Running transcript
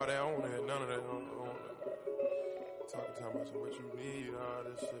talking about what you need, all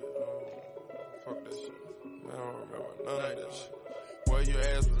this shit. Fuck that shit. I don't remember none of that shit. Where your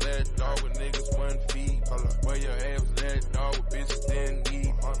ass was at, dog, with niggas wouldn't feed. Where your ass was at, dog, with bitches didn't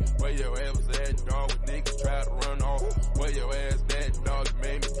need. Where your ass was at, dog, with niggas tried to run off. Where your ass at, dog, you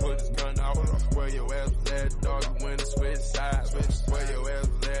made me put his gun off. Where your ass was at, dog, you went and switch sides. Where your ass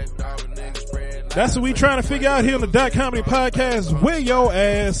was at, dog, with niggas spread lies. That's what we trying to figure out here on the .comedy podcast. Where your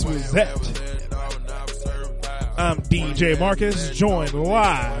ass was at. I'm DJ Marcus, joined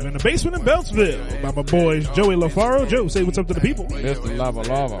live in the basement in Beltsville by my boys Joey LaFaro. Joe, say what's up to the people. Mr. Lava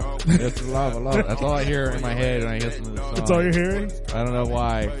Lava. Mr. Lava Lava. That's all I hear in my head when I listen to this song. That's all you're hearing? I don't know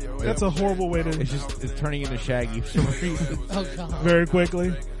why. That's a horrible way to... It's turning into Shaggy for some reason. Oh, God. Very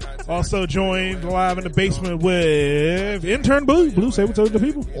quickly. Also joined live in the basement with intern Blue. Blue, say what's up to the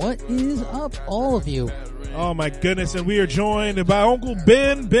people. What is up, all of you? Oh my goodness, and we are joined by Uncle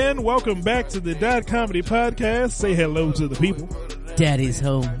Ben. Ben, welcome back to the .comedy podcast. Say hello to the people. Daddy's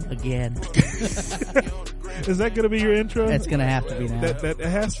home again. Is that going to be your intro? That's going to have to be now. That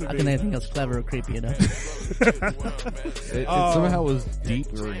has to be. How can anything else clever or creepy enough? It somehow was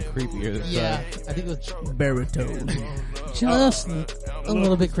deeper and creepier this time. I think it was baritone. Just a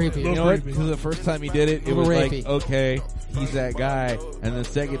little bit creepy. You know what? Because the first time he did it, it was rapey. like, okay, he's that guy. And the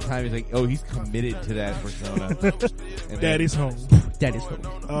second time, he's like, oh, he's committed to that persona. And Daddy's home. Daddy's home.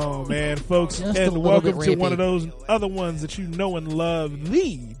 Oh, man, folks. Just a and little welcome bit to rapey. one of those other ones that you know and love,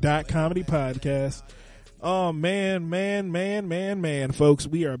 the .comedy podcast. Oh, man, folks.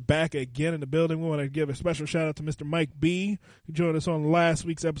 We are back again in the building. We want to give a special shout out to Mr. Mike B, who joined us on last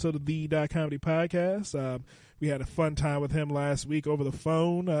week's episode of the .comedy podcast. We had a fun time with him last week over the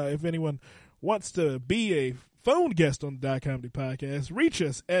phone. If anyone wants to be a phone guest on the .comedy podcast, reach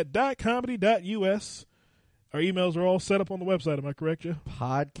us at .comedy.us. Our emails are all set up on the website. Am I correct, Joe?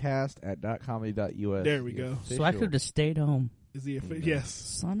 Podcast@.comedy.us. There we go. So I could have just stayed home. Is the yes.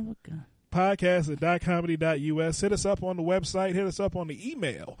 Son of a gun. Podcast@.comedy.us. Hit us up on the website. Hit us up on the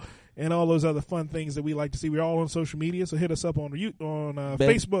email. And all those other fun things that we like to see. We're all on social media, so hit us up on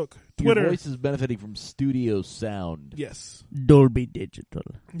Facebook, Twitter. Your voice is benefiting from studio sound. Yes. Dolby Digital.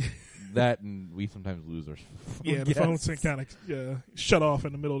 That, and we sometimes lose our Yeah, the phones kind of shut off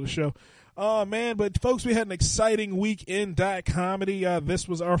in the middle of the show. Oh, man, but folks, we had an exciting week in .comedy. This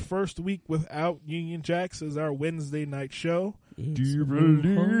was our first week without Union Jacks as our Wednesday night show. Do you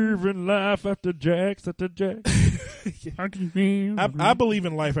believe in life after Jacks, after Jacks? I believe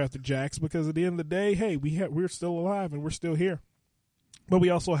in life after Jacks because at the end of the day, hey, we're still alive and we're still here. But we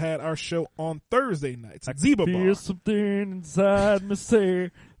also had our show on Thursday nights at Zeba Bar. Feel something inside me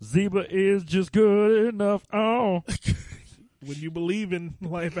say Zeba is just good enough. Oh. When you believe in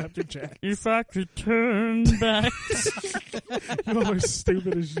life after Jacks. If I could turn back. You're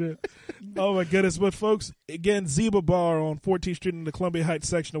stupid as shit. Oh my goodness. But folks, again, Zeba Bar on 14th Street in the Columbia Heights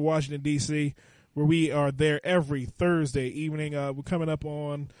section of Washington, D.C., where we are there every Thursday evening. We're coming up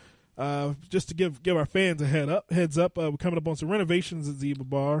on, just to give our fans a heads up, we're coming up on some renovations at Zeba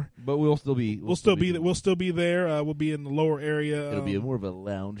Bar. But we'll still be We'll still be there. We'll be in the lower area. It'll be more of a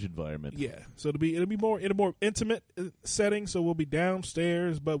lounge environment. Yeah, so it'll be more in a more intimate setting. So we'll be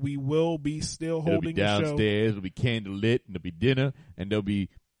downstairs, but we will be still holding the show. It'll be downstairs. It'll be candle lit, and there'll be dinner, and there'll be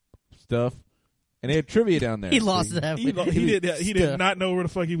stuff. And they have trivia down there. He lost it halfway. He did not know where the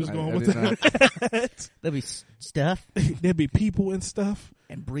fuck he was going with that. There'll be stuff. There'd be people and stuff.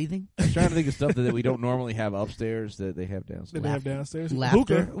 And breathing. I'm trying to think of stuff that we don't normally have upstairs that they have downstairs. That they have downstairs.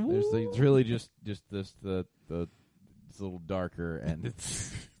 Laughter. It's really just this it's a little darker and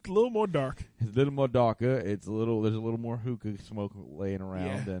it's a little more dark. It's a little more darker. There's a little more hookah smoke laying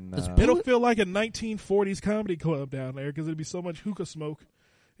around, and it'll feel like a 1940s comedy club down there because there'd be so much hookah smoke.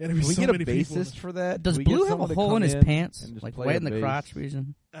 And Can we so get a many bassist people. for that? Does Blue have a hole in his pants? Like right in the crotch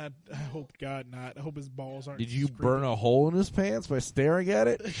region? I hope God not. I hope his balls aren't. Did you burn a hole in his pants by staring at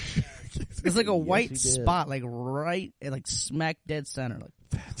it? It's like a white spot, like right, like smack dead center. Like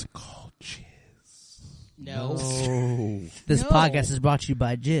that's called jizz. No. This podcast is brought to you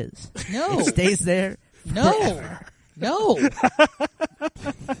by Jizz. No. It stays there. No.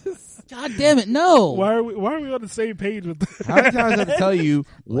 God damn it! No. Why are we on the same page with that? How many times I have to tell you,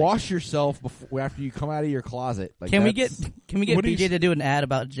 wash yourself after you come out of your closet? Like can we get BJ to do an ad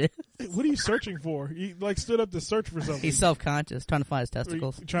about Jizz? What are you searching for? You stood up to search for something. He's self-conscious, trying to find his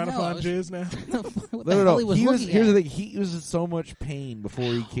testicles. Are you trying to find jizz now? No. Here's the thing. He was in so much pain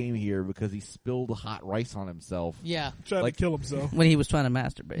before he came here because he spilled hot rice on himself. Yeah. Trying to kill himself. When he was trying to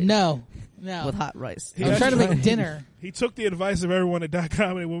masturbate. No. With hot rice. I'm trying to make dinner. He took the advice of everyone at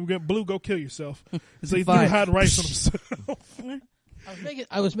 .comedy when we got Blue, go kill yourself. So he threw hot rice on himself.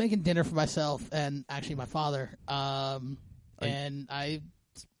 I was making dinner for myself and actually my father. And I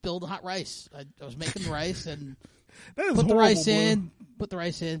spilled hot rice. I was making the rice and put the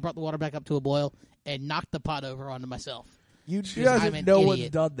rice in, brought the water back up to a boil, and knocked the pot over onto myself. You guys, no one's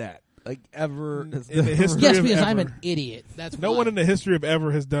done that. Like, ever. In the history yes, of because ever. I'm an idiot. That's no why. one in the history of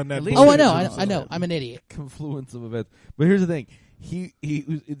ever has done that. Oh, I know. I'm an idiot. Confluence of events. But here's the thing. He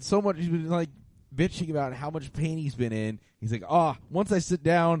it's so much. He's been like bitching about how much pain he's been in. He's like, once I sit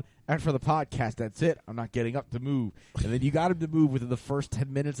down after the podcast, that's it. I'm not getting up to move. And then you got him to move within the first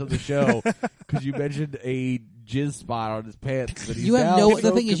 10 minutes of the show because you mentioned a jizz spot on his pants. That he's you have now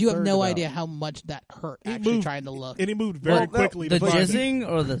the thing is, you have no about. idea how much that hurt. He Actually, moved, trying to look, and he moved very quickly. The to jizzing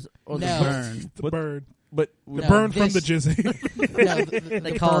or the No. burn? the burn. But The No, burn from this- the jizzing. no,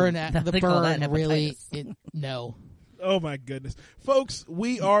 the call burn. it- The they call that burn really. hepatitis. No, Oh my goodness, folks,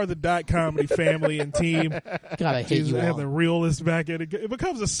 we are the .comedy family and team. God, I hate Jesus, you I have all. the realists back in. It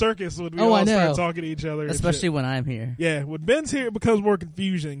becomes a circus when we Oh, all I know. start talking to each other, and Especially shit. when I'm here. Yeah, when Ben's here, it becomes more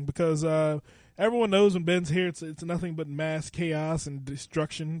confusing because everyone knows when Ben's here, it's nothing but mass chaos and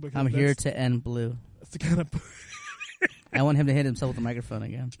destruction. Because I'm here to end blue. That's the kind of I want him to hit himself with the microphone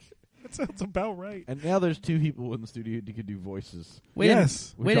again. that sounds about right. And now there's two people in the studio who can do voices. Wait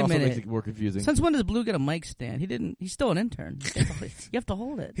Yes. Which Wait a also minute. makes it more confusing. Since when does Blue get a mic stand? He didn't. He's still an intern. You have to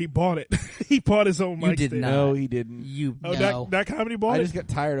hold it. He bought it. He bought his own You mic did stand. not. No, he didn't. You. Oh, No. that comedy bought I it. just got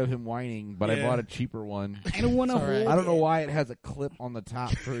tired of him whining, but I Yeah. bought a cheaper one. I don't want to It's all right. hold. I don't know why it has a clip on the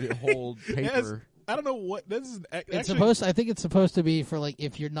top for to hold paper. I don't know what this is. It's Actually, supposed. I think it's supposed to be for like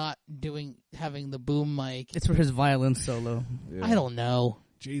if you're not having the boom mic. It's for his violin solo. Yeah. I don't know.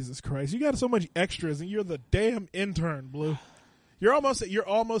 Jesus Christ, you got so much extras, and you're the damn intern, Blue. You're almost at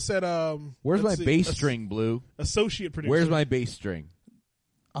Where's my let's see, bass string, Blue? associate producer. Where's my bass string?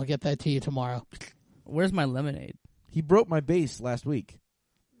 I'll get that to you tomorrow. Where's my lemonade? He broke my bass last week.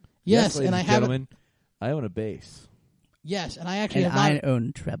 Yes, ladies and I and have it. gentlemen, I own a bass. Yes, and I actually And have I not.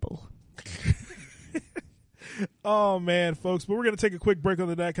 own treble. Oh man, folks! But we're gonna take a quick break on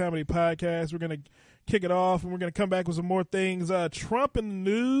the .comedy podcast. We're gonna kick it off, and we're gonna come back with some more things. Trump in the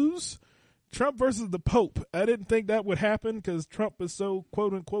news. Trump versus the Pope. I didn't think that would happen because Trump is so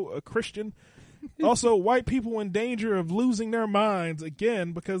quote unquote a Christian. Also, white people in danger of losing their minds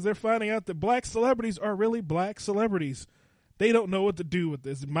again because they're finding out that black celebrities are really black celebrities. They don't know what to do with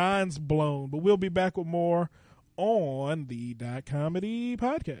this. Minds blown. But we'll be back with more on the .comedy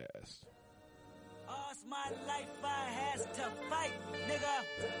podcast. All's my life I has to fight,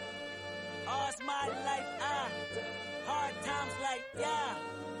 nigga. All's my life hard times like, yeah.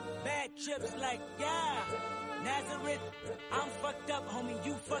 Bad trips like, yeah. Nazareth, I'm fucked up, homie,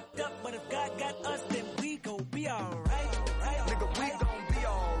 you fucked up. But if God got us, then we gon' be alright. Nigga, we gon' be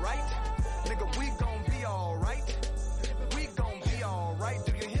alright. Nigga, we gon' be alright. We gon' be alright.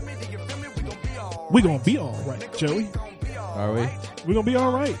 Do you hear me? Do you feel me? We gon' be alright. We gonna be all right, Joey. Are we? We gonna be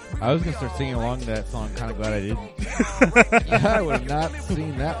all right. I was gonna start singing along to that song. Kind of glad I didn't. I would have not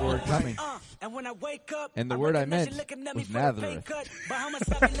seen that word coming. And when I wake up, And the word I meant was Nazareth.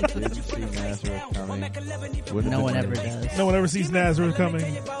 Didn't see Nazareth coming. Wouldn't No have one been ever good. does. No one ever sees Nazareth coming.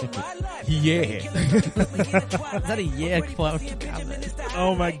 Yeah. Is that a yeah quote? Comment?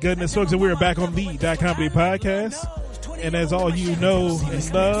 Oh my goodness, folks! And we are back on the .comedy podcast. And as all you know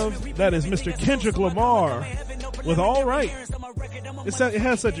and love, that is Mr. Kendrick Lamar with "All Right." It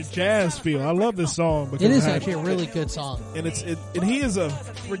has such a jazz feel. I love this song because It is it has- actually a really good song. and and he is a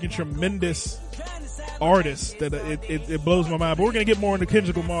freaking tremendous artist that it blows my mind. But we're gonna get more into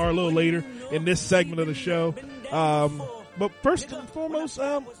Kendrick Lamar a little later in this segment of the show. But first and foremost,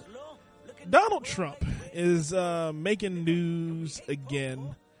 Donald Trump is making news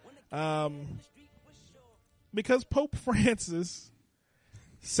again because Pope Francis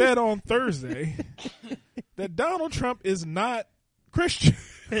said on Thursday that Donald Trump is not Christian.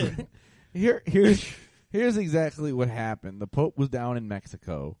 Here's exactly what happened. The Pope was down in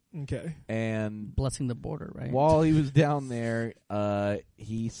Mexico, Okay. and Blessing the border, right? while he was down there,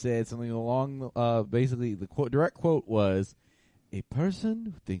 he said something along basically the direct quote was, "A person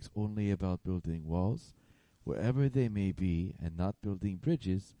who thinks only about building walls, wherever they may be, and not building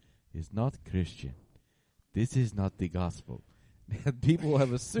bridges, is not Christian. This is not the gospel." And people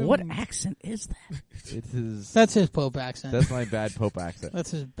have assumed What accent is that? it is. That's his Pope accent. That's my bad Pope accent.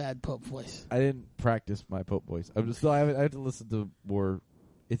 That's his bad Pope voice. I didn't practice my Pope voice. I have to listen to more.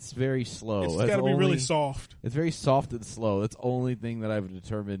 It's very slow. It's That's got to be really only- soft. It's very soft and slow. That's the only thing that I've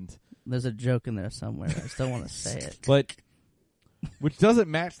determined. There's a joke in there somewhere. I still want to say it. But which doesn't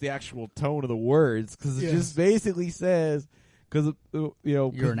match the actual tone of the words because it Yes. just basically says because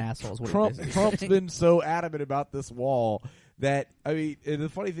You're an asshole. Is what it Trump's basically been so adamant about this wall that, I mean, and the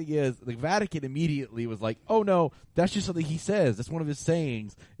funny thing is, the Vatican immediately was like, oh no, that's just something he says. That's one of his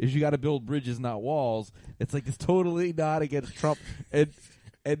sayings, is you got to build bridges, not walls. It's like, it's totally not against Trump. And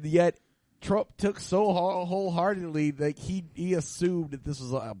yet, Trump took so wholeheartedly that he assumed that this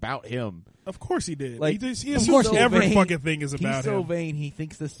was about him. Of course he did. Like, he assumes every fucking thing is about him. He's so vain, he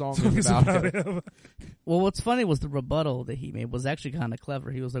thinks this song is about him. Well, what's funny was the rebuttal that he made was actually kind of clever.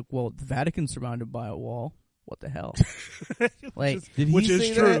 He was like, well, the Vatican's surrounded by a wall. What the hell? Like, did he which say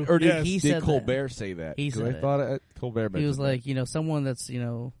is true. that, or did He said Colbert say that? He said I it. thought Colbert mentioned He was that. like, someone that's,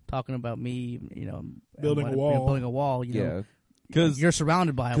 talking about me, Building a wall. know, because you're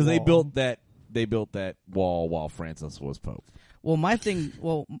surrounded by a wall. they built that wall while Francis was Pope. Well, my thing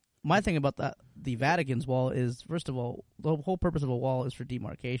about the Vatican's wall is, first of all, the whole purpose of a wall is for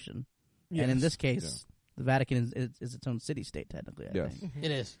demarcation. Yes. And in this case, the Vatican is its own city-state, technically, I think.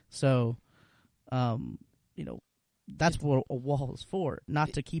 It is. So, that's what a wall is for,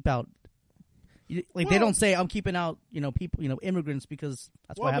 not to keep out. They don't say, I'm keeping out, people, immigrants, because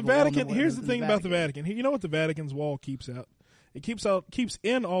that's why I have the a wall. Vatican. Here's the thing about the Vatican. You know what the Vatican's wall keeps out? It keeps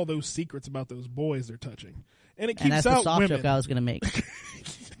in all those secrets about those boys they're touching, and it keeps that's out the soft women. joke I was going to make.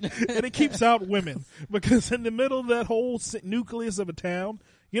 And it keeps out women, because in the middle of that whole nucleus of a town,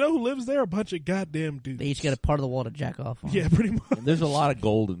 you know who lives there? A bunch of goddamn dudes. They each get a part of the wall to jack off on. Yeah, pretty much. And there's a lot of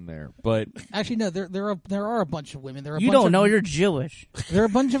gold in there, but Actually, no. There are a bunch of women. There are You a bunch don't know. of, You're Jewish. There are a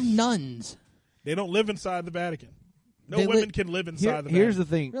bunch of nuns. They don't live inside the Vatican. No They women can live inside the Vatican. here's the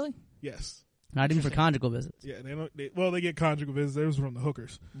thing. Really? Yes. Not even for conjugal visits. Yeah, they don't. They get conjugal visits. Those from the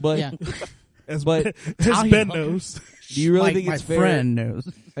hookers. But Yeah. As But- Ben knows. do you really my think my it's fair? friend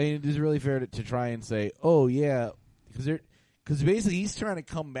knows. I mean, it is really fair to try and say, oh yeah, because basically he's trying to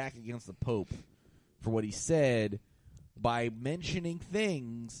come back against the Pope for what he said by mentioning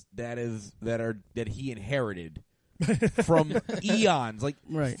things that he inherited from eons. Like,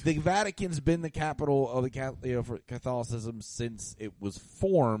 Right. the Vatican's been the capital of the for Catholicism since it was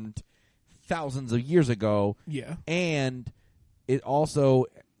formed thousands of years ago. Yeah. And it also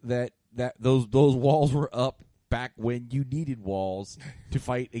that those walls were up back when you needed walls to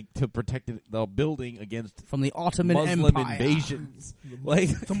fight to protect the building against From the Ottoman Muslim Empire. invasions. Like,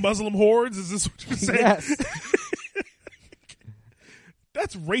 The Muslim hordes? Is this what you're saying? yes,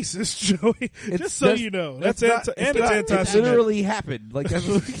 That's racist, Joey. Just so that's- you know. that's That's not- it's it's not- anti-Semitic. It literally happened. Like,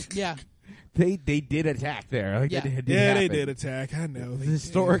 that's Yeah. they did attack there. Like, Yeah. it did Yeah, they happen. did attack. I know. It's They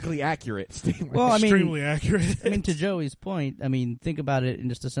historically accurate statement. Well, I mean, extremely accurate. I mean, to Joey's point, think about it in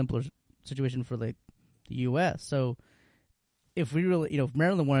just a simpler situation for like the U.S. So, if we really, if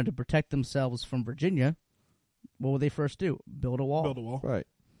Maryland wanted to protect themselves from Virginia, what would they first do? Build a wall. Build a wall. Right.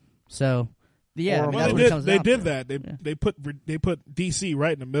 So, yeah, Or- that's Well, what it comes they down did to. that. Yeah. They put D.C.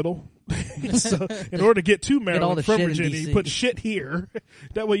 right in the middle. So in order to get to all Maryland the from shit in Virginia, DC. you put shit here.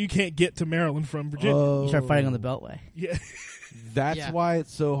 That way you can't get to Maryland from Virginia. You start fighting on the Beltway. Yeah. That's Yeah. why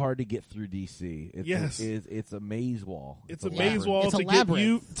it's so hard to get through D.C. Yes. It's a maze wall. It's a a maze labyrinth. wall It's a to get you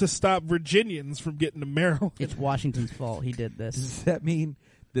labyrinth. to stop Virginians from getting to Maryland. It's Washington's fault. He did this. Does that mean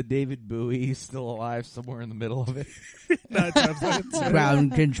that David Bowie is still alive somewhere in the middle of it? 9 times out of 10.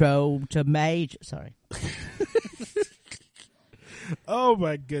 Ground control to Major. Sorry. Oh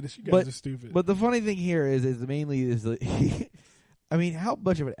my goodness, you guys are stupid. But the funny thing here is I mean, how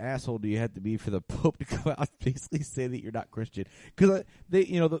much of an asshole do you have to be for the Pope to come out and basically say that you're not Christian? Because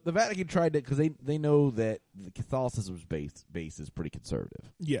the Vatican tried to, because they know that the Catholicism's base is pretty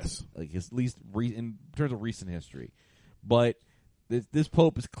conservative. Yes. Like, at least in terms of recent history. But this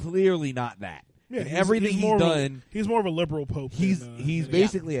Pope is clearly not that. Yeah, And everything he's more of a- done, he's more of a liberal pope. he's than,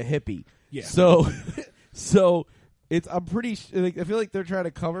 basically a hippie. Yeah. So I'm pretty. I feel like they're trying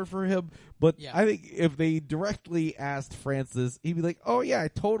to cover for him, but Yeah. I think if they directly asked Francis, he'd be like, "Oh yeah, I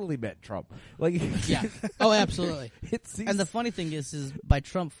totally met Trump." Like, Yeah. Oh, absolutely. it seems, And the funny thing is by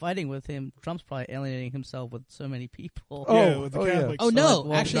Trump fighting with him, Trump's probably alienating himself with so many people. Yeah, with the oh, yeah. Catholics. Oh no,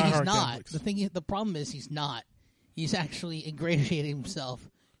 Well, actually he's diehard not. Catholics. The problem is he's not. He's actually ingratiating himself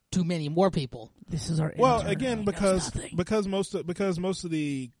to many more people. This is our Well, answer. again, He knows because nothing. most of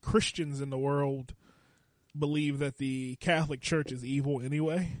the Christians in the world believe that the Catholic Church is evil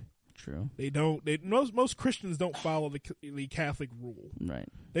anyway. True. Most Christians don't follow the Catholic rule. Right.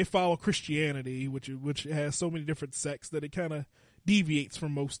 They follow Christianity, which has so many different sects that it kind of deviates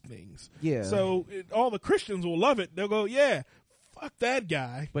from most things. Yeah. So all the Christians will love it. They'll go, yeah, fuck that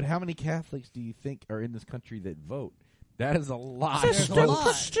guy. But how many Catholics do you think are in this country that vote? That is a lot. There's of a votes.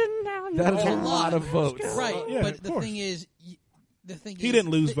 lot. That is Oh, a lot of votes. Right, Yeah, but of the course. thing is, He didn't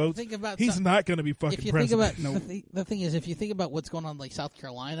lose votes. Think about He's not going to be fucking if you president. think about the thing is, if you think about what's going on, like South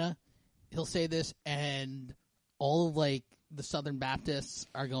Carolina, he'll say this, and all of like the Southern Baptists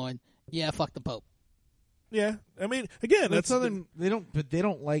are going, yeah, fuck the Pope. Yeah, I mean, again, But that's Southern. They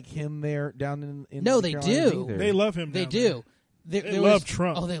don't like him there down in No, the they Carolinas do. either. they love him. They down do. There. There They was- love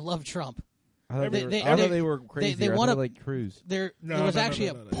Trump. Oh, they love Trump. I thought They- I thought they- they were crazy. they I wanna- thought they like Cruz. There No, was no, actually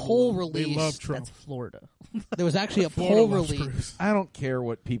no, no, a no. poll They release. love Trump. That's Florida. There was actually a Florida poll loves release. Cruz. I don't care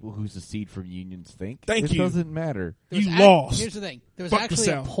what people who secede from unions think. Thank it you. doesn't matter. There was You lost. Here's the thing. There was Fuck the actually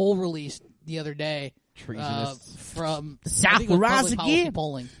a South. poll released the other day Treasonous. from The South I think it will was rise public policy again.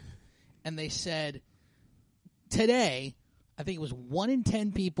 polling, and they said today, I think it was 1 in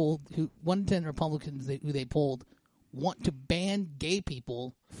 10 Republicans who they polled want to ban gay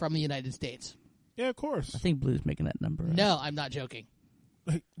people from the United States. Yeah, of course. I think Blue's making that number up. No, I'm not joking.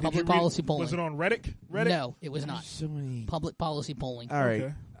 Did Public you read- policy polling. Was it on Reddit? Reddit? No, it was not. So many. Public policy polling. All right.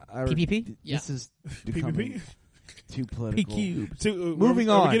 Okay. PPP? This is becoming PPP? too P political. cubed. Moving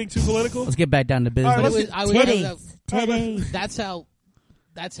are on. we getting too political? Let's get back down to business. All right, I would- Titties. Titties. That's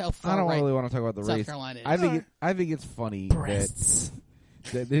how I far don't right really want to talk about the South race. Carolina is. I think it's funny Breasts.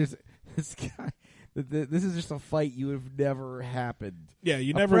 that there's this guy. This is just a fight you would have never happened. Yeah,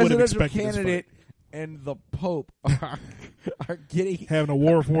 you A never would have presidential expected this candidate and the Pope are getting fight. Having a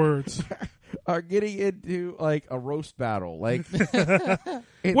war of words. are getting into like a roast battle. Like,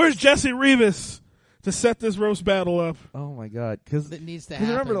 Where's Jesse Rivas to set this roast battle up? oh my god! Because that needs to happen.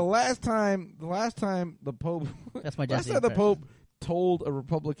 remember the last time the Pope, That's my last Jesse time the impression. Pope told a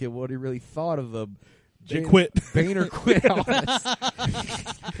Republican what he really thought of them. They quit. Boehner quit on us.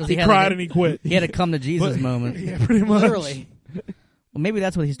 'Cause He had cried to, and he quit. he had a come to Jesus But- moment. Yeah, pretty much. Literally. Well, maybe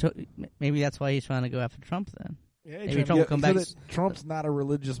that's what maybe that's why he's trying to go after Trump then. Yeah, Maybe Trump- Trump will come so back. that Trump's not a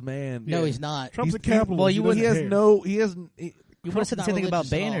religious man. No, Yeah. he's not. Trump's a He's- capitalist. well, you He wouldn't- He has doesn't care. no. He hasn't. You would have Trump's said the not same thing about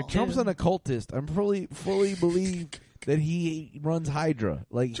religious at Boehner all. too. Trump's an occultist. I'm fully believe that he runs Hydra.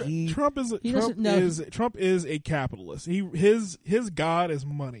 Like he. Trump is He doesn't know. Trump is a capitalist. His god is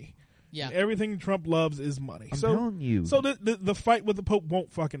money. Yeah. And everything Trump loves is money. I'm so telling you. so the fight with the Pope won't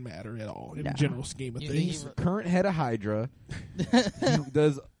fucking matter at all in No. the general scheme of You- things. you- current head of Hydra. He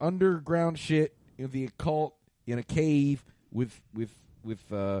does underground shit in the occult in a cave with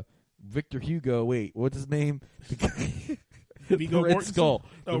Victor Hugo. Wait, what's his name? Viggo the Red Mortensen? Skull.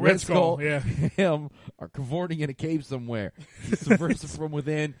 Oh, The Red Skull, yeah. Him are cavorting in a cave somewhere. He's subversive from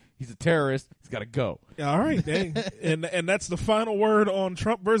within. He's a terrorist. He's got to go. All right, dang. and that's the final word on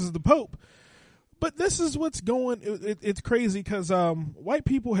Trump versus the Pope. But this is what's going. It's crazy because white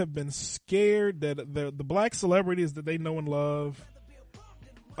people have been scared that the black celebrities that they know and love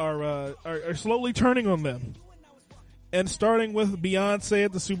are slowly turning on them, and starting with Beyonce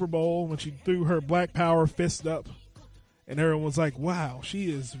at the Super Bowl when she threw her Black Power fist up, and everyone was like, "Wow, she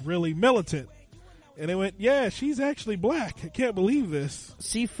is really militant." And they went, "Yeah, she's actually black. I can't believe this."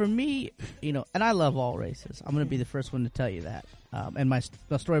 See, for me, and I love all races. I'm going to be the first one to tell you that. And my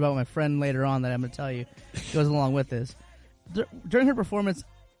story about my friend later on that I'm going to tell you goes along with this. During her performance,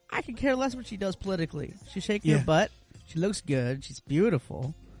 I could care less what she does politically. She's shaking her butt. She looks good. She's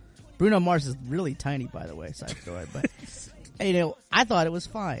beautiful. Bruno Mars is really tiny, by the way. Side story, but I thought it was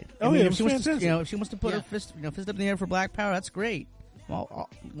fine. Oh, yeah, it if was she wants to, fantastic. if she wants to put her fist up in the air for Black Power, that's great. Well,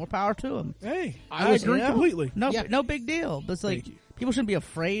 more power to him. Hey, I I was- agree You know? completely. No, Yeah. no big deal. But it's like Thank you. people shouldn't be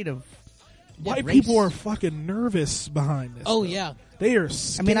afraid of White race. people are fucking nervous behind this. Oh, stuff. yeah. They are I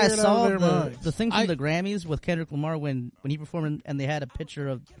scared mean, I out saw of their the minds. thing from I- the Grammys with Kendrick Lamar when he performed, and they had a picture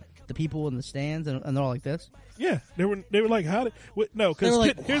of the people in the stands, and they're all like this. Yeah, they were like, how did? No, They were because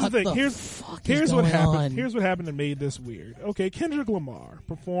like, here's the what thing. the Here's fuck is here's what going happened. on? Here's what happened that made this weird. Okay, Kendrick Lamar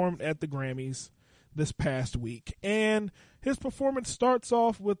performed at the Grammys this past week, and his performance starts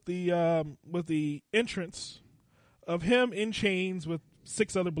off with the entrance of him in chains with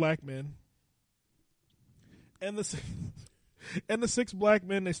 6 other black men, and the 6 black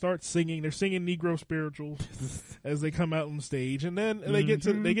men, they start singing. They're singing Negro spirituals as they come out on stage, and then they get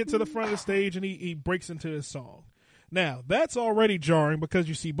to the front of the stage, and he breaks into his song. Now that's already jarring because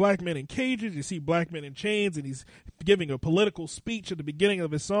you see black men in cages, you see black men in chains, and he's giving a political speech at the beginning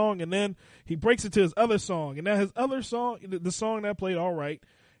of his song, and then he breaks into his other song, and now his other song, the song that played all right,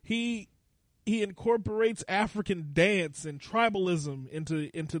 he incorporates African dance and tribalism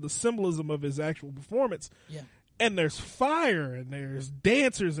into the symbolism of his actual performance. Yeah. And there's fire, and there's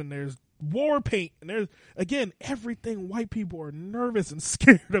dancers, and there's war paint, and there's, again, everything white people are nervous and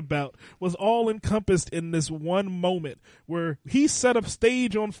scared about was all encompassed in this one moment where he set up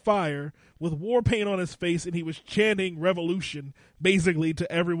stage on fire with war paint on his face, and he was chanting revolution basically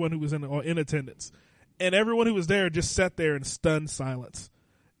to everyone who was in attendance, and everyone who was there just sat there in stunned silence.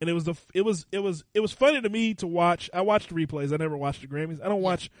 And it was funny to me to watch. I watched the replays. I never watched the Grammys. I don't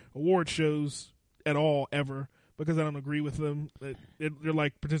watch award shows at all ever. because I don't agree with them. They're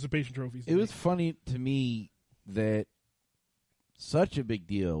like participation trophies. It was funny to me that such a big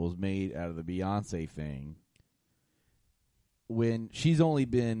deal was made out of the Beyonce thing when she's only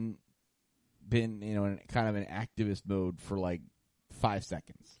been in kind of an activist mode for like 5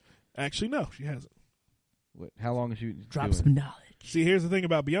 seconds. Actually, no, she hasn't. How long has she Drop doing some knowledge. See, here's the thing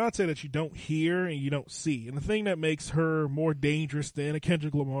about Beyonce that you don't hear and you don't see, and the thing that makes her more dangerous than a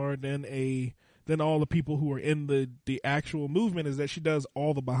Kendrick Lamar, than all the people who are in the actual movement, is that she does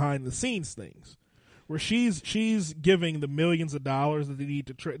all the behind the scenes things, where she's giving the millions of dollars that they need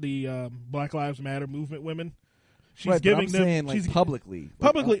to the Black Lives Matter movement women. She's giving them saying, like,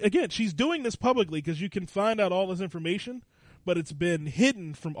 publicly. Again, she's doing this publicly because you can find out all this information, but it's been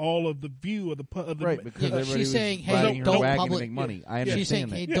hidden from all of the view of the right, because everybody she's was saying, hey, riding her don't wagon to public. make money. I She's saying,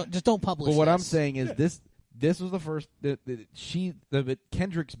 understand hey, that. just don't publish. But what this. I'm saying is this was the first that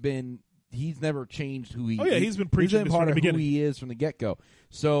Kendrick's been. He's never changed who he. Oh yeah, he's been preaching he's been this part from the of beginning. who he is from the get go.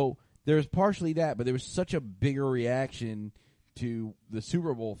 So there's partially that, but there was such a bigger reaction to the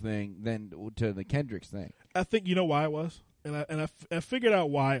Super Bowl thing than to the Kendrick's thing. I think you know why it was, and I figured out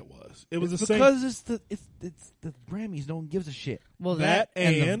why it was. It was it's the same because it's the Grammys. No one gives a shit. Well, that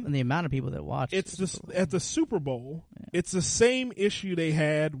and the amount of people that watch. It's at the Super Bowl. Yeah. It's the same issue they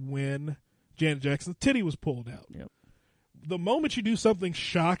had when Janet Jackson's titty was pulled out. Yep. The moment you do something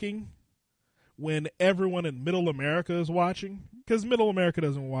shocking, when everyone in Middle America is watching, because Middle America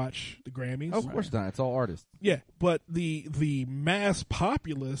doesn't watch the Grammys. Of course not. It's all artists. Yeah, but the mass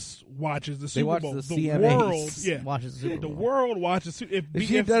populace watches the Super Bowl. The CMAs. Watches the Super Bowl. The world watches. If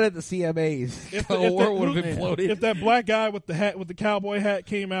she had done it at the CMAs, the world would have been floated. If that black guy with the cowboy hat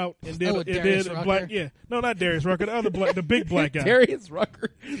came out and did black, not Darius Rucker, the other the big black guy. Darius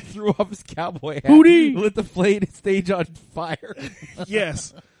Rucker threw off his cowboy hat, Hootie! Lit the stage on fire.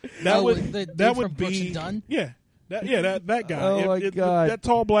 Yes, that would Brooks be and Dunn? Yeah. That guy. Oh my God. That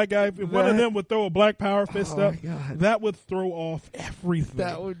tall black guy. If one of them would throw a black power fist up, that would throw off everything.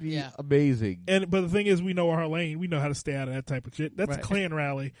 That would be amazing. But the thing is, we know our lane. We know how to stay out of that type of shit. That's a Klan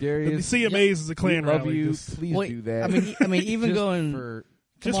rally. Darius, the CMAs is a Klan love rally. you. Please do that. I mean, even just going for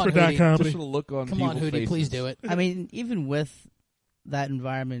just on, for Hootie. .comedy. just for the look on Come on, people's Hootie, faces. please do it. I mean, even with that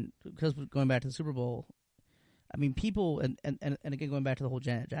environment, because going back to the Super Bowl, I mean, people and again going back to the whole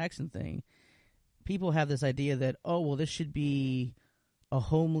Janet Jackson thing. People have this idea that, this should be a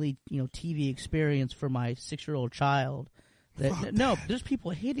homely, TV experience for my 6-year-old child. No, there's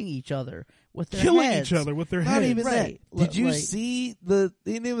people hitting each other with their killing heads. each other with their Not heads. even Right. that. Did you see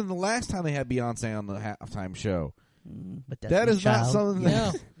even the last time they had Beyonce on the halftime show? But That is not something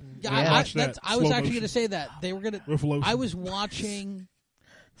Yeah. that. Watch that. I was Slow actually motion. going to say that they were going to. With lotion. I was watching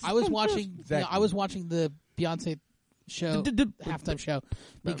the Beyonce show, halftime show,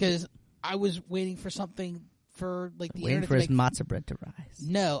 because I was waiting for something for like the waiting internet for to his make. matzah bread to rise.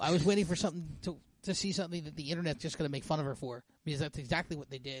 No, I was waiting for something to see something that the internet's just going to make fun of her for, because that's exactly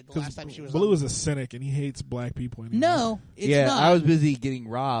what they did the last time she was. Blue on. is a cynic and he hates black people anymore. No, it's not. I was busy getting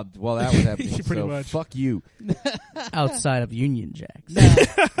robbed while that was happening. Pretty so much. Fuck you. Outside of Union Jacks.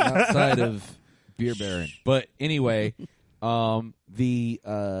 Outside of Beer Baron. But anyway,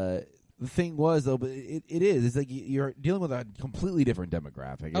 the thing was though, but it is. It's like you're dealing with a completely different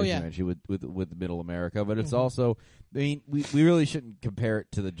demographic. As you mentioned with Middle America, but it's also. I mean, we really shouldn't compare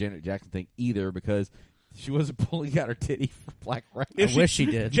it to the Janet Jackson thing either, because she wasn't pulling out her titty for black rights. I wish she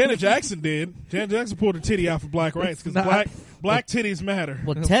did. Janet Jackson did. Janet Jackson pulled her titty out for black rights because black titties matter.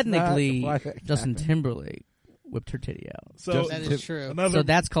 Well, technically, Justin Timberlake whipped her titty out. So that is true. So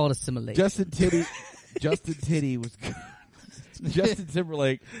that's called assimilation. Justin Titty was good. Justin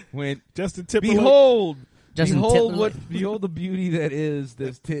Timberlake went. Justin Timberlake. Behold Timberlake. behold the beauty that is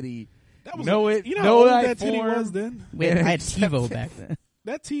this titty. That was You know how old thy that titty form. was then? I had TiVo back then,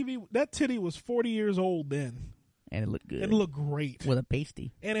 That titty was 40 years old then. and it looked good. It looked great. with a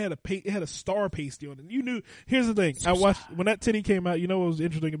pasty. And it had a star pasty on it. You knew. Here's the thing. I watched when that titty came out. You know what was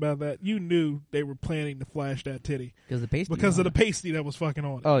interesting about that? You knew they were planning to flash that titty Because the pasty. because of the pasty that was fucking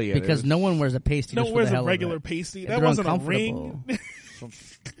on it. Oh yeah, Because no one wears a pasty. No just one wears for the a hell regular of it. pasty. And That they're wasn't a uncomfortable. ring.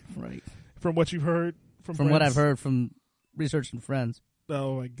 Right. From what you've heard From what I've heard from research and friends.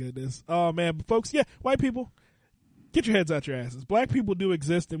 Oh my goodness. Oh man, but folks, white people, get your heads out your asses. Black people do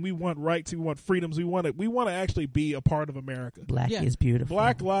exist, and we want rights, we want freedoms, we want to actually be a part of America. Black is beautiful.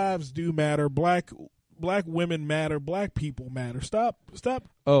 Black lives do matter. Black women matter. Black people matter. Stop.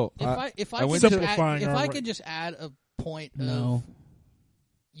 Oh, If I I went could to- just add, Simplifying if our I right. could just add a point No. of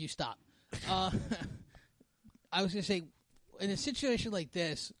you stop. I was going to say, in a situation like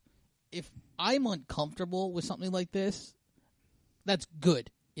this, if I'm uncomfortable with something like this, that's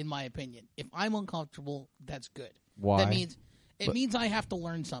good. in my opinion. If I'm uncomfortable, that's good. Why? That means it means I have to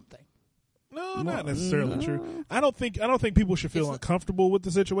learn something. No, not necessarily true. I don't think people should feel uncomfortable with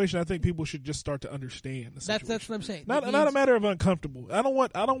the situation. I think people should just start to understand the situation. That's what I'm saying. Not a matter of uncomfortable. I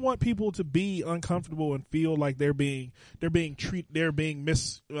don't want people to be uncomfortable and feel like they're being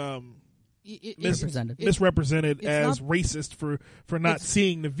misrepresented as racist for not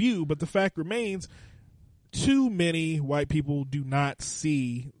seeing the view. But the fact remains, too many white people do not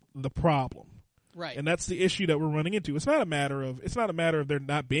see the problem. Right. And that's the issue that we're running into. It's not a matter of there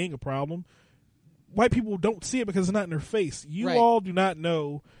not being a problem. White people don't see it because it's not in their face. You all do not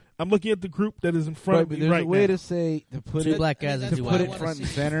know. I'm looking at the group that is in front of me right now. There's a way to say to put Two it black guys to put it front and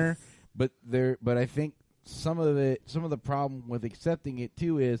center, but I think some of the problem with accepting it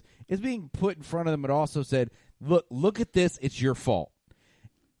too is it's being put in front of them. It also said, look at this. It's your fault.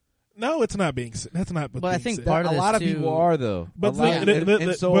 No, it's not being. That's not. But I think said. part of a lot of people are though. But a lot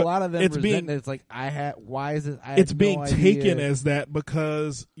of them it's resent it. It's like why is it? It's being taken as that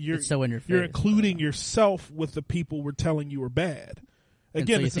because you're so in your you're face. including yourself with the people we're telling you are bad.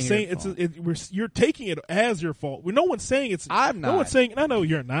 Again, so it's the same. You're taking it as your fault. No one's saying it's. I'm not. No one's saying. I know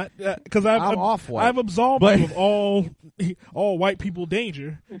you're not because I'm off-white. I've absolved you of all white people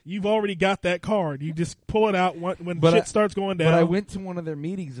danger. You've already got that card. You just pull it out when shit starts going down. But I went to one of their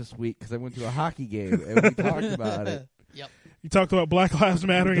meetings this week because I went to a hockey game and we talked about it. Yep. You talked about Black Lives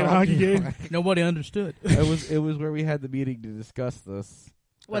Matter in a hockey game. Nobody understood. It was where we had the meeting to discuss this.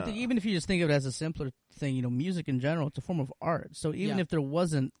 Well, I think even if you just think of it as a simpler thing, music in general, it's a form of art. So even if there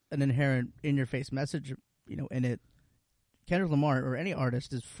wasn't an inherent in-your-face message, in it, Kendrick Lamar or any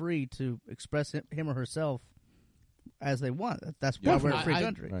artist is free to express him or herself as they want. That's why we're a free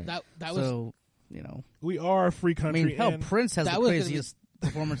country. Right. That was, we are a free country. I mean, hell, and Prince has the craziest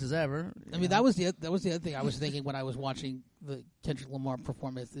performers ever. I mean, that was the other thing I was thinking when I was watching the Kendrick Lamar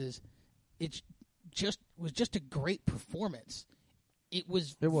performance. It was just a great performance. It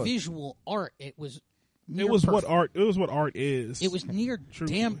was visual art. It was what art is. It was near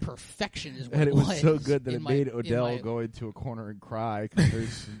damn perfection. Is what and it was. So good that it made Odell go into a corner and cry because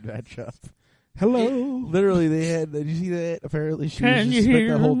there's matchup. Hello. Literally, they had. Did you see that? Apparently, she was just spent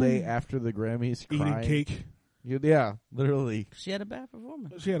the whole day after the Grammys crying. Eating cake. Yeah, literally. She had a bad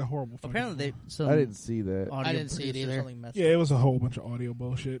performance. She had a horrible. Apparently, I didn't see that. I didn't see it either. Yeah, it was a whole bunch of audio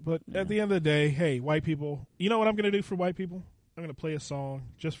bullshit. But at the end of the day, hey, white people. You know what I'm going to do for white people? I'm going to play a song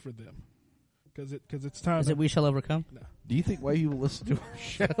just for them. Because it's time. Is it We Shall Overcome? No. Do you think white people listen to our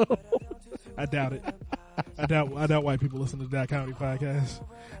show? I doubt it. I doubt white people listen to the .comedy podcast.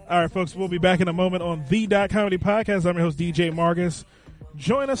 All right, folks, we'll be back in a moment on the .comedy podcast. I'm your host, DJ Marcus.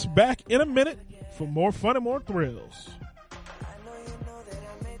 Join us back in a minute for more fun and more thrills. I know you know that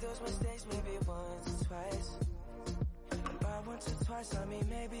I made those mistakes maybe once or twice. By once or twice, I mean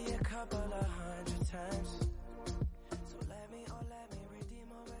maybe a couple of 100 times. So let me redeem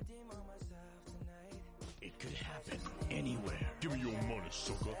myself tonight. It could happen anywhere. Give me your money,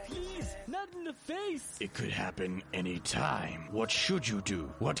 sucker. Please, not in the face. It could happen anytime. What should you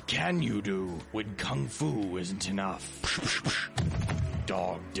do? What can you do when Kung Fu isn't enough?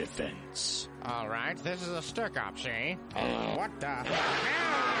 Dog defense. All right, this is a stick-up, see? What the?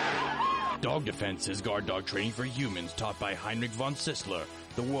 Dog defense is guard dog training for humans taught by Heinrich von Sissler,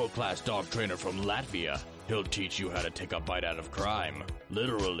 the world-class dog trainer from Latvia. He'll teach you how to take a bite out of crime.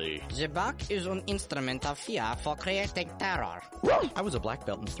 Literally. The buck is an instrument of fear for creating terror. I was a black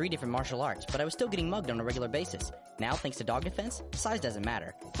belt in 3 different martial arts, but I was still getting mugged on a regular basis. Now, thanks to dog defense, size doesn't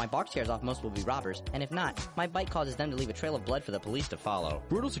matter. My bark scares off most will-be robbers, and if not, my bite causes them to leave a trail of blood for the police to follow.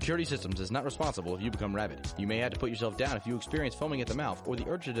 Brutal Security Systems is not responsible if you become rabid. You may have to put yourself down if you experience foaming at the mouth or the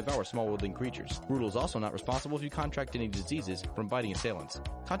urge to devour small woodland creatures. Brutal is also not responsible if you contract any diseases from biting assailants.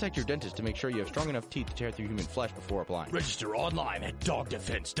 Contact your dentist to make sure you have strong enough teeth to tear through human flesh before applying. Register online at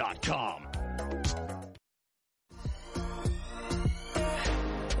dogdefense.com.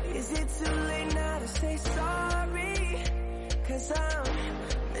 Is it too late now to say sorry? 'Cause I'm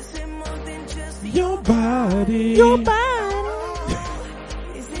missing more than just your body. Your body.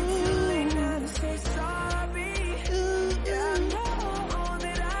 Is it too late now to say sorry? Yeah, I know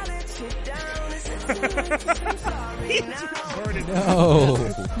that I let you down. Is it too late to say sorry now? No.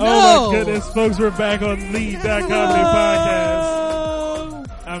 Oh my goodness, folks, we're back on the .comedy podcast.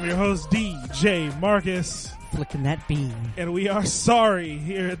 I'm your host, DJ Marcus. Flicking that beam. And we are sorry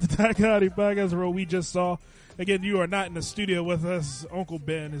here at the .comedy podcast where we just saw. Again, you are not in the studio with us. Uncle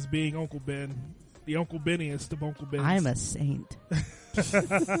Ben is being Uncle Ben. The Uncle Benniest of Uncle Ben's. I'm a saint.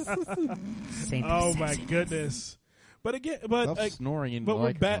 Saint oh my goodness. But again, snoring in but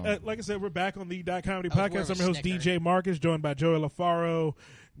we're back. microphone. Like I said, we're back on the .comedy That was more podcast. of I'm a your host snicker. DJ Marcus, joined by Joey LaFaro,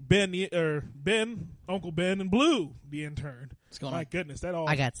 Ben, Uncle Ben, and Blue, the intern. What's going My on? goodness, that all.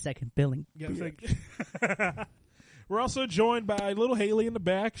 I got second billing. Yeah, we're also joined by little Haley in the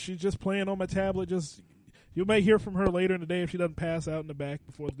back. She's just playing on my tablet. You may hear from her later in the day if she doesn't pass out in the back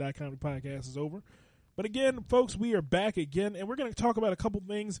before the .comedy podcast is over. But again, folks, we are back again, and we're going to talk about a couple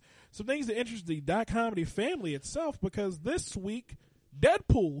things, some things that interest the .comedy family itself, because this week,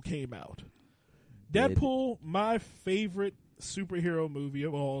 Deadpool came out. Deadpool, my favorite superhero movie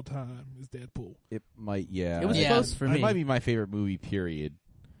of all time, is Deadpool. It might, yeah. It was close for me. It might be my favorite movie, period.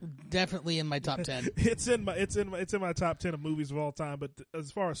 Definitely in my top 10. It's in my top 10 of movies of all time, but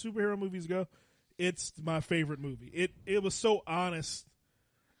as far as superhero movies go, it's my favorite movie. It was so honest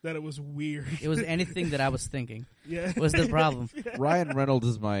that it was weird. It was anything that I was thinking. Yeah. Was the problem. Yeah. Ryan Reynolds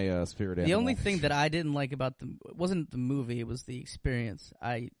is my spirit animal. The only thing that I didn't like about it wasn't the movie, it was the experience.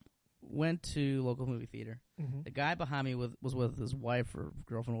 I went to local movie theater. Mm-hmm. The guy behind me was with his wife or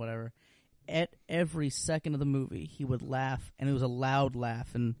girlfriend or whatever. At every second of the movie, he would laugh, and it was a loud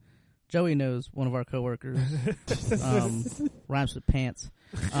laugh. And Joey knows, one of our coworkers, rhymes with pants.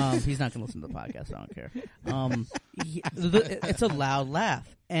 He's not going to listen to the podcast, so I don't care. It's a loud laugh.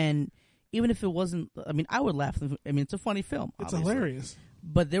 And even if it wasn't, I would laugh. It's a funny film. It's obviously. hilarious.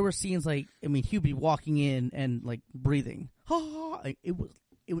 But there were scenes he'd be walking in and breathing. It was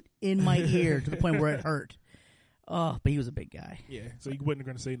in my ear to the point where it hurt. Oh, but he was a big guy. Yeah, so you wasn't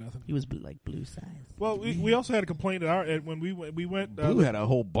going to say nothing. He was blue size. Well, we also had a complaint when we went. Blue had a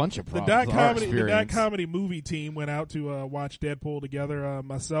whole bunch of problems. The .comedy movie team went out to watch Deadpool together.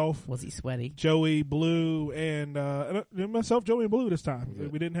 Myself, was he sweaty? Joey, Blue, and myself, Joey, and Blue this time. Yeah.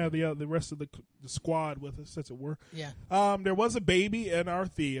 We didn't have the rest of the squad with us, as it were. Yeah. There was a baby in our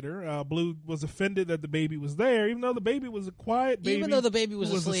theater. Blue was offended that the baby was there, even though the baby was a quiet baby. Even though the baby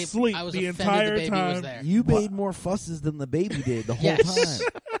was asleep, I was the offended entire the baby time. was there. You made more fusses than the baby did the whole time.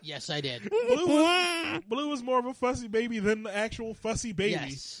 Yes, I did. Blue was more of a fussy baby than the actual fussy baby.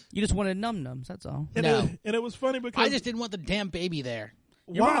 Yes. You just wanted num-nums, that's all. And it was funny because I just didn't want the damn baby there.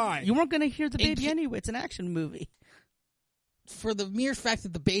 Why? You weren't going to hear the baby anyway. It's an action movie. For the mere fact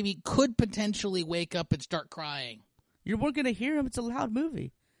that the baby could potentially wake up and start crying. You weren't going to hear him. It's a loud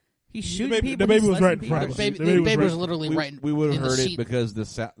movie. He's shooting people. The baby was right in front of us. The baby was literally right in We would have heard it because the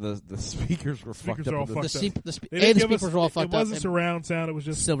speakers were fucked up. The speakers were all fucked up. It wasn't surround sound. It was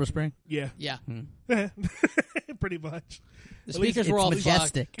just Silver Spring. Yeah. Yeah. Pretty much. The speakers were all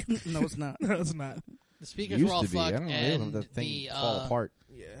majestic. No, it's not. No, it's not. The speakers were all fucked, and the thing fall apart.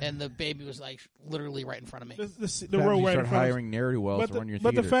 Yeah. And the baby was literally right in front of me. The row right in front hiring ne'er-do-wells to run your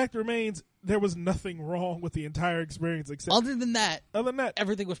theater. But the fact remains, there was nothing wrong with the entire experience except other than that,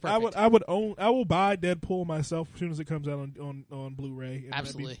 everything was perfect. I will buy Deadpool myself as soon as it comes out on Blu-ray. And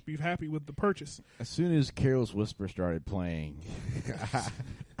absolutely, be happy with the purchase. As soon as Carol's Whisper started playing,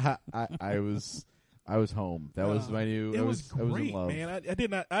 I was home. That was my new. It was great, I was in love. Man.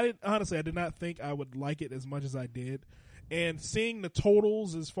 I did not think I would like it as much as I did. And seeing the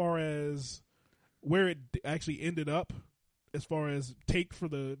totals as far as where it actually ended up, as far as take for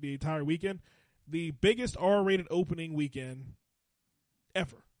the entire weekend, the biggest R-rated opening weekend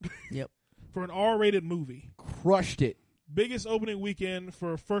ever. Yep. For an R-rated movie. Crushed it. Biggest opening weekend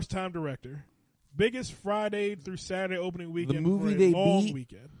for a first-time director. Biggest Friday through Saturday opening weekend for a long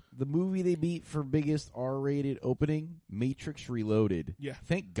weekend. The movie they beat for biggest R-rated opening, Matrix Reloaded. Yeah.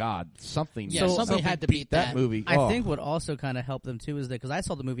 Thank God. Something had to beat that movie. I think what also kind of helped them, too, is that because I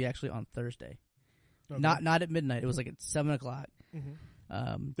saw the movie actually on Thursday. Okay. Not at midnight. It was at 7 o'clock.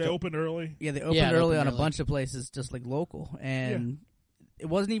 Mm-hmm. They opened early? Yeah, they opened early on a bunch of places, just local. And it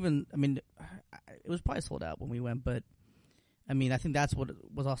wasn't even, it was probably sold out when we went, but I think that's what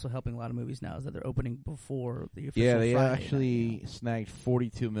was also helping a lot of movies now is that they're opening before the official Friday actually night. Snagged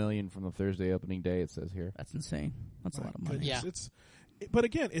 $42 million from the Thursday opening day. It says here. That's insane. That's a lot of money. Yeah, but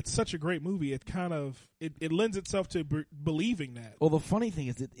again, it's such a great movie. It kind of it lends itself to believing that. Well, the funny thing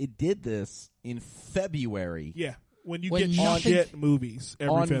is, it did this in February. Yeah, when you get shit movies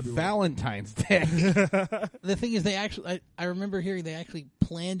every February. Valentine's Day. The thing is, I remember hearing they actually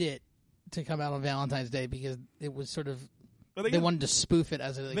planned it to come out on Valentine's Day because it was sort of. They wanted to spoof it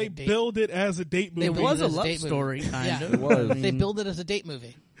as a they a date. Build it as a date movie. It was a love story, kind of. It was. They build it as a date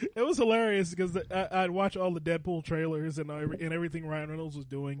movie. It was hilarious because I'd watch all the Deadpool trailers and everything Ryan Reynolds was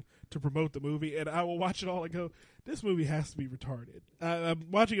doing to promote the movie, and I will watch it all and go, "This movie has to be retarded." I'm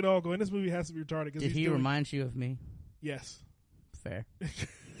watching it all, going, "This movie has to be retarded." Did he remind you of me? Yes. Fair.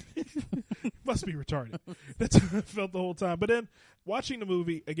 Must be retarded. That's how I felt the whole time. But then watching the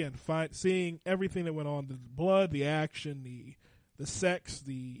movie again, seeing everything that went on, the blood, the action, the sex,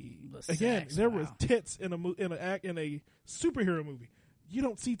 there was tits in a superhero movie. You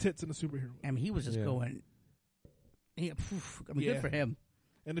don't see tits in a superhero movie. I mean, he was just going. Good for him.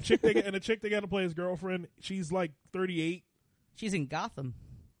 And the chick they got to play his girlfriend, she's like 38. She's in Gotham,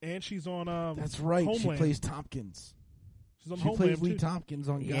 and she's on. That's right. Homeland. She plays Tompkins. She's on she Homeland plays Lee too. Tompkins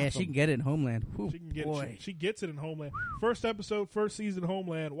on Gotham. Yeah, she can get it in Homeland. Whew, she gets it in Homeland. First episode, first season,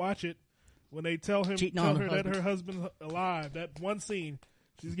 Homeland. Watch it. When they tell her that her husband's alive, that one scene,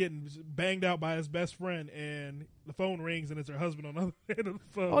 she's getting banged out by his best friend, and the phone rings, and it's her husband on the other end of the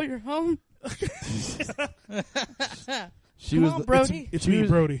phone. Oh, you're home? Brody. It's me,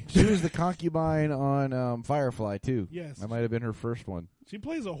 Brody. She was the concubine on Firefly, too. Yes. That might have been her first one. She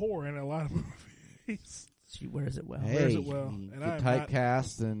plays a whore in a lot of movies. She wears it well. Wears it well. And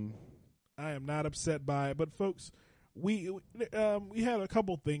typecast and... I am not upset by it. But, folks, we had a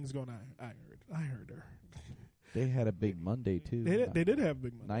couple things going on. I heard her. They had a big Monday, too. They did have a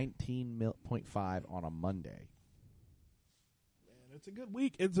big Monday. 19.5 on a Monday. Man, it's a good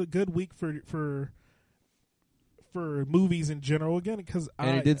week. It's a good week for movies in general again, because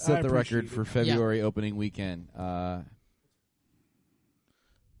it did set the record for February opening weekend. I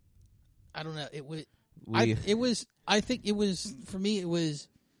don't know. I think it was for me. It was.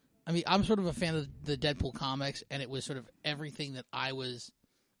 I mean, I'm sort of a fan of the Deadpool comics, and it was sort of everything that I was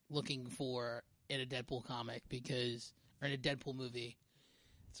looking for in a Deadpool comic or in a Deadpool movie.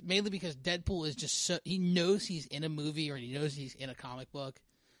 It's mainly because Deadpool is just he knows he's in a movie or he knows he's in a comic book.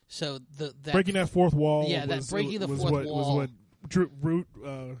 So breaking that fourth wall, breaking the fourth wall was what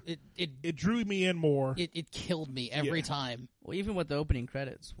it drew me in more. It killed me every time. Well, even with the opening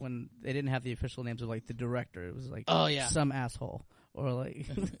credits, when they didn't have the official names of like the director, it was like some asshole or like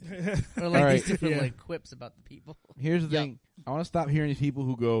these different like quips about the people. Here's the thing: I want to stop hearing these people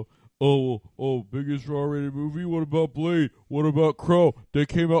who go, "Oh, biggest R-rated movie? What about Blade? What about Crow? They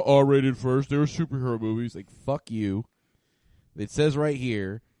came out R-rated first. They were superhero movies." Like, fuck you. It says right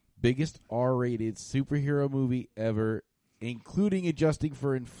here, biggest R-rated superhero movie ever, including adjusting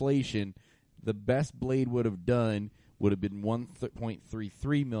for inflation. The best Blade would have done would have been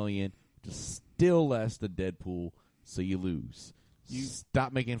 $1.33 million, which is still less than Deadpool. So you lose. You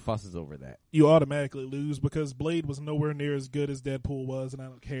stop making fusses over that. You automatically lose because Blade was nowhere near as good as Deadpool was, and I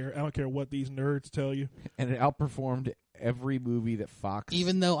don't care. I don't care what these nerds tell you. And it outperformed every movie that Fox,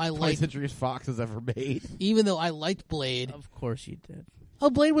 even though I 20th Century Fox has ever made. Even though I liked Blade, of course you did. Oh,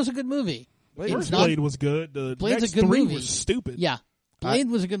 Blade was a good movie. Blade was good. The Blade's next a good three movie. were stupid. Yeah, Blade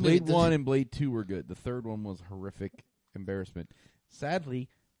was a good movie. Blade 1 and Blade 2 were good. The third one was horrific embarrassment. Sadly,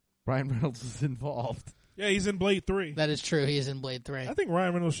 Ryan Reynolds is involved. Yeah, he's in Blade 3. That is true. He is in Blade 3. I think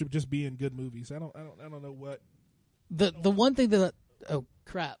Ryan Reynolds should just be in good movies. I don't know what. The one thing that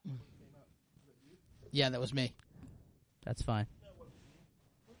crap. Yeah, that was me. That's fine.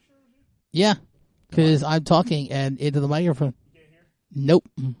 Yeah, because I'm talking and into the microphone. Nope.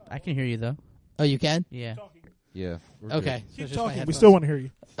 I can hear you though. Oh, you can? Yeah. Yeah. Okay. Keep talking. We still want to hear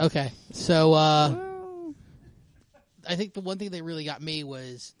you. Okay. So I think the one thing that really got me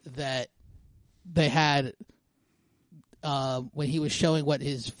was that they had when he was showing what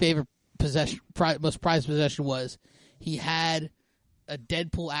his favorite most prized possession was, he had a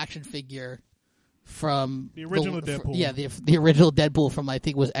Deadpool action figure from the original Deadpool. The original Deadpool from I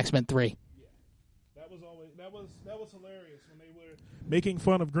think it was X-Men 3. Yeah, that was hilarious when they were making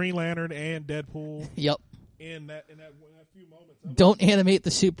fun of Green Lantern and Deadpool. Yep. In that few moments. Don't animate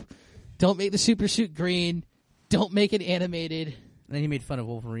the Don't make the super suit green. Don't make it animated. And then he made fun of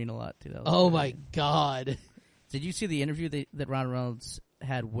Wolverine a lot too. Oh my god! Did you see the interview that Ryan Reynolds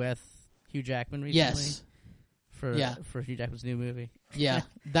had with Hugh Jackman recently? Yes. For Hugh Jackman's new movie. Yeah,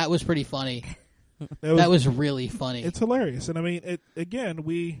 that was pretty funny. That was really funny. It's hilarious, and I mean,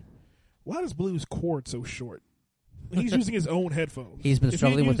 why does Blue's cord so short? He's using his own headphones. He's been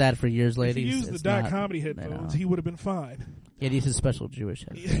struggling with that for years, ladies. If he used the .comedy headphones, he would have been fine. Yeah, these are special Jewish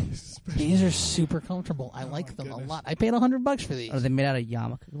headphones. These are super comfortable. I like them a lot. I paid $100 for these. Are they made out of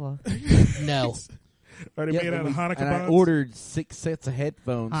yarmulke cloth? No. Are they made out of Hanukkah bonds? I ordered 6 sets of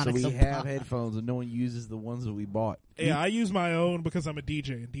headphones, so we Hanukkah have headphones, and no one uses the ones that we bought. Yeah, I use my own because I'm a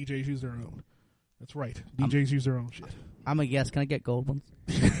DJ, and DJs use their own. That's right. DJs use their own shit. I'm a guest. Can I get gold ones?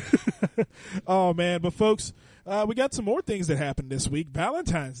 Oh, man. But, folks, we got some more things that happened this week.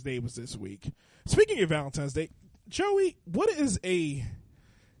 Valentine's Day was this week. Speaking of Valentine's Day, Joey, what is a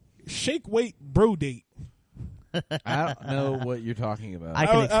shake weight bro date? I don't know what you're talking about.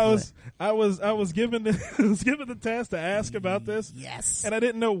 I was given the task to ask about this. Yes. And I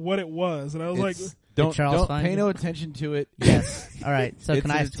didn't know what it was, and I was like, don't pay no attention to it. Yes. All right. So it's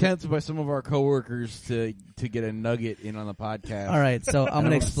can an I attempt by some of our coworkers to get a nugget in on the podcast. All right. So I'm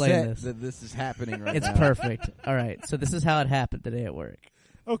going to explain this. That this is happening right it's now. It's perfect. All right. So this is how it happened today at work.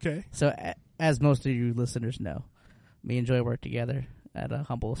 Okay. So as most of you listeners know, me and Joy work together at a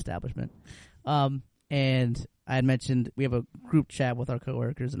humble establishment. And I had mentioned we have a group chat with our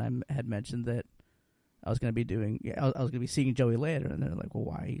coworkers, and I had mentioned that I was going to be I was going to be seeing Joey later, and they're like, "Well,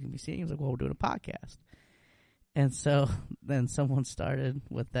 why are you going to be seeing him?" I was like, "Well, we're doing a podcast." And so then someone started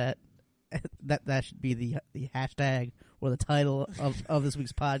with that should be the hashtag or the title of this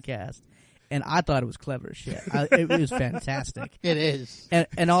week's podcast. And I thought it was clever as shit. It was fantastic. It is.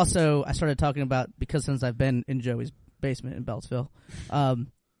 And also I started talking about, because since I've been in Joey's basement in Beltsville,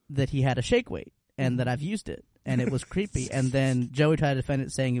 that he had a shake weight and that I've used it. And it was creepy. And then Joey tried to defend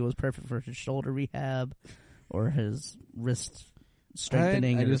it, saying it was perfect for his shoulder rehab or his wrist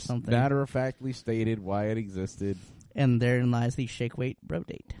strengthening I or just something. matter-of-factly stated why it existed. And therein lies the shake weight bro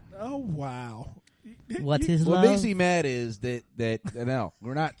date. Oh, wow. What is what love? makes me mad is that no,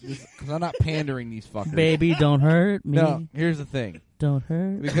 we're not, because I'm not pandering these fuckers. Baby, don't hurt me. No, here's the thing. Don't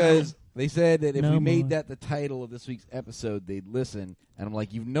hurt. Because they said that if No we made more. that the title of this week's episode, they'd listen. And I'm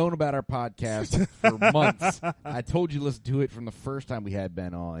like, you've known about our podcast for months. I told you to listen to it from the first time we had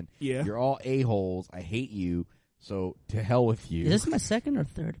Ben on. Yeah. You're all a-holes. I hate you. So to hell with you. Is this my second or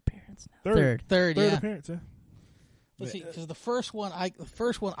third appearance now? Third, yeah. appearance, yeah. Let's see, because the first one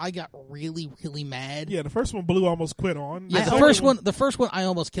I got really, really mad. Yeah, the first one Blue almost quit on. Yeah, the first one I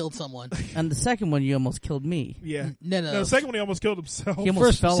almost killed someone. And the second one you almost killed me. Yeah. No. The second one he almost killed himself. He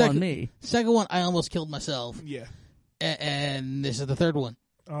almost fell on me. Second one I almost killed myself. Yeah. And this is the third one.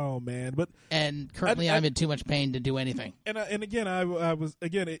 Oh man, and currently I'm in too much pain to do anything. And again, I was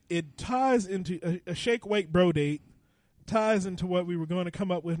it ties into a shake weight bro date. Ties into what we were going to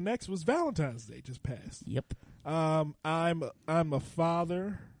come up with next was Valentine's Day just passed. Yep. I'm a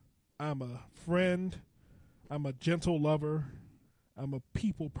father. I'm a friend. I'm a gentle lover. I'm a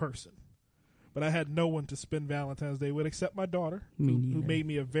people person. But I had no one to spend Valentine's Day with except my daughter, who made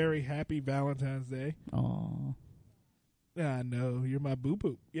me a very happy Valentine's Day. Aww. I know, you're my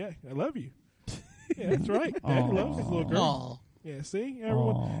boo-boo. Yeah, I love you. Yeah, that's right. Daddy loves this little girl. Aww. Yeah, see?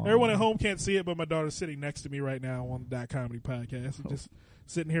 Everyone at home can't see it, but my daughter's sitting next to me right now on the .comedy podcast. Just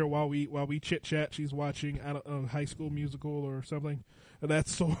sitting here while we chit-chat. She's watching, I don't know, High School Musical or something.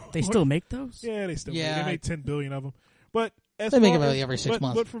 That's so. They still make those? Yeah, they still make. They make 10 billion of them. But they make them every 6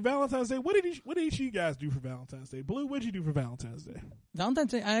 months. But for Valentine's Day, what did each of you guys do for Valentine's Day? Blue, what did you do for Valentine's Day?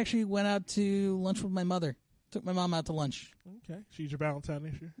 Valentine's Day, I actually went out to lunch with my mother. Took my mom out to lunch. Okay. She's your Valentine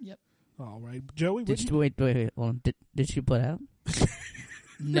this year? Yep. All right. Joey, wait. Hold on. Did she put out?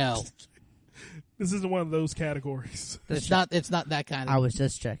 No. This isn't one of those categories. It's not that kind of. I was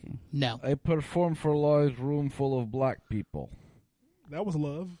just checking. No. I performed for a large room full of black people. That was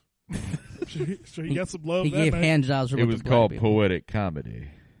love. Sure, he got some love. He that gave night. hand jobs. It was called Poetic Comedy.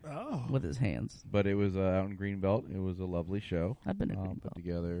 Oh. With his hands. But it was out in Greenbelt. It was a lovely show. I've been to Greenbelt. Put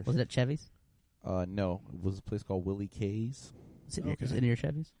together. Was it at Chevy's? No, it was a place called Willie K's. Is it near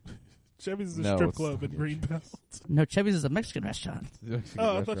Chevy's? Chevy's is a strip club in Greenbelt. No, Chevy's is a Mexican restaurant.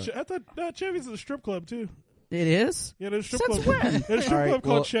 I thought Chevy's is a strip club too. It is? Yeah, there's a strip Since club. when? There's a strip club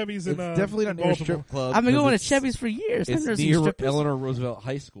called Chevy's in definitely not near a strip club. I've been going to Chevy's for years. It's near near Eleanor Roosevelt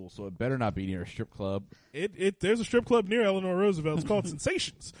High School, so it better not be near a strip club. There's a strip club near Eleanor Roosevelt. It's called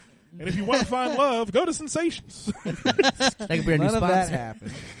Sensations. And if you want to find love, go to Sensations. That could be our new None of sponsor. that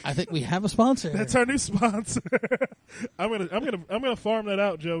happened. I think we have a sponsor. That's our new sponsor. I'm gonna farm that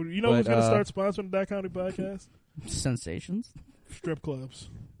out, Joe. You know who's gonna start sponsoring the .comedy podcast? Sensations. Strip clubs.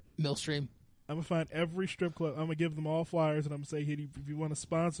 Millstream. I'm gonna find every strip club. I'm gonna give them all flyers, and I'm gonna say, "Hey, if you want to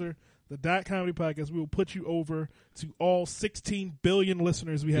sponsor the .comedy podcast, we will put you over to all 16 billion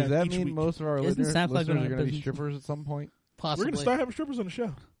listeners we have." Does that each mean week. most of our Isn't listeners SoundCloud are gonna going to be be- strippers at some point? Possibly. We're gonna start having strippers on the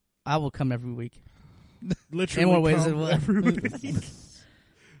show. I will come every week. Literally, In more ways than come one. every week.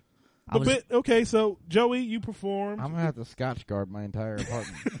 Okay, so Joey, you performed. I'm going to have to Scotch guard my entire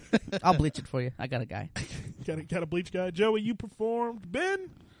apartment. I'll bleach it for you. I got a guy. Got a bleach guy. Joey, you performed. Ben,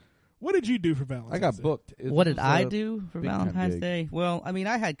 what did you do for Valentine's I got Day? booked. What did I do for Valentine's Day? Well, I mean,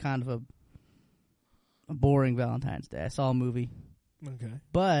 I had kind of a boring Valentine's Day. I saw a movie. Okay.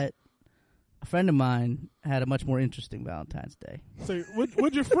 But a friend of mine had a much more interesting Valentine's Day. So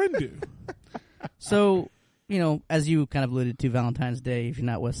what'd your friend do? So, as you kind of alluded to, Valentine's Day, if you're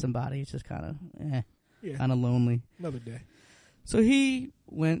not with somebody, it's just kind of, kind of lonely. Another day. So he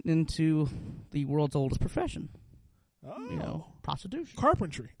went into the world's oldest profession. you know, prostitution,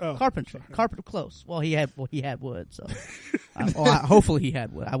 carpentry, carpentry, close. Well, he had wood, so hopefully he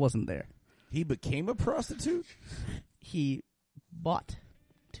had wood. I wasn't there. He became a prostitute? He bought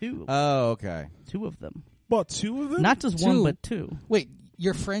 2. Oh, okay. 2 of them. Bought 2 of them? Not just 1, but 2. Wait,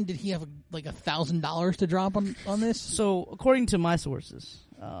 your friend, did he have like $1,000 to drop on this? So, according to my sources,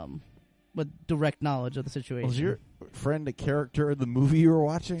 with direct knowledge of the situation. Was your friend a character in the movie you were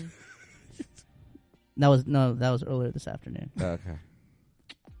watching? That was earlier this afternoon. Okay.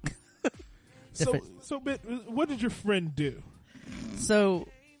 What did your friend do? So,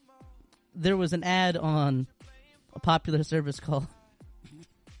 there was an ad on a popular service called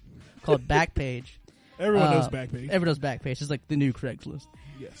Backpage. Everyone knows Backpage. Everyone knows Backpage. It's like the new Craigslist.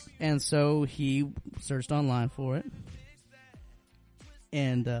 Yes. And so he searched online for it,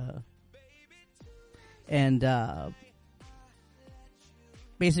 and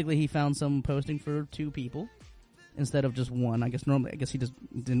basically he found some posting for 2 people instead of just 1. I guess he just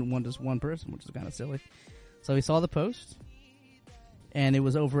didn't want just 1 person, which is kind of silly. So he saw the post. And it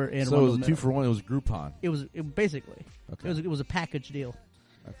was over in. So it was a 2-for-1. It was Groupon. It was basically. Okay. It was a package deal.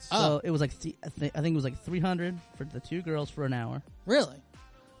 So it was like I think it was like $300 for the 2 girls for an hour. Really?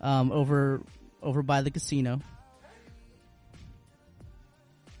 Over by the casino.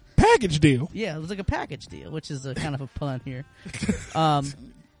 Package deal. Yeah, it was like a package deal, which is a kind of a pun here.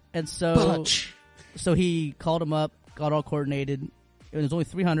 And so he called him up, got all coordinated. It was only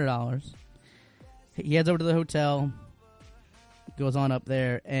 $300. He heads over to the hotel. Goes on up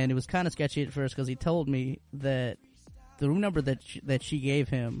there, and it was kind of sketchy at first because he told me that the room number that she gave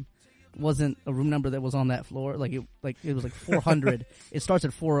him wasn't a room number that was on that floor. It was like 400. It starts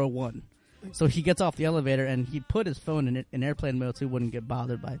at 401. So he gets off the elevator and he put his phone in airplane mode so he wouldn't get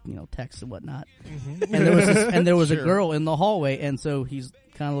bothered by texts and whatnot. Mm-hmm. And there was a girl in the hallway, and so he's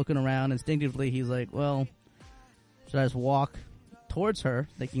kind of looking around instinctively. He's like, "Well, should I just walk towards her,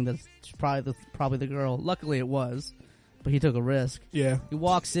 thinking that's probably the girl?" Luckily, it was. But he took a risk. Yeah. He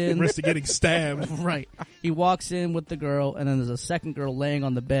walks in. Risk of getting stabbed. Right. He walks in with the girl, and then there's a second girl laying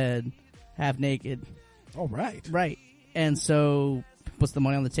on the bed, half naked. All right. Right. And so puts the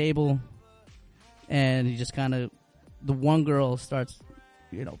money on the table, and he just kind of, the one girl starts,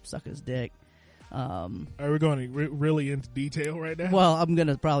 sucking his dick. Are we going really into detail right now? Well, I'm going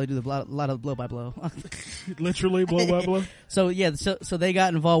to probably do a lot of blow by blow. Literally blow by blow? So, yeah, so they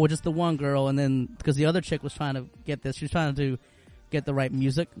got involved with just the one girl, and then, because the other chick was trying to get this, she was trying to get the right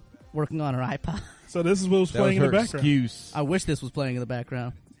music working on her iPod. So this is what was playing in the background. Excuse. I wish this was playing in the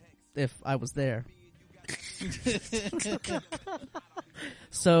background, if I was there.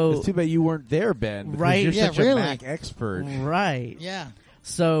 So it's too bad you weren't there, Ben. Right? You're such really. a Mac expert. Right. Yeah.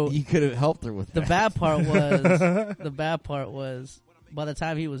 So you could have helped her with the that. The bad part was by the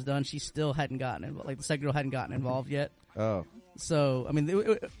time he was done, she still hadn't gotten involved. Like the second girl hadn't gotten involved yet. Oh. So I mean,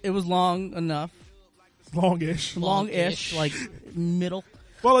 it was long enough. Longish, like middle.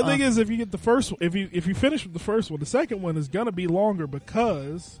 Well, the thing is, if you get the first, if you finish with the first one, the second one is gonna be longer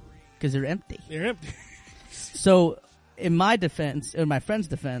because they're empty. They're empty. So, in my defense, in my friend's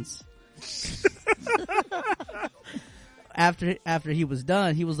defense, after he was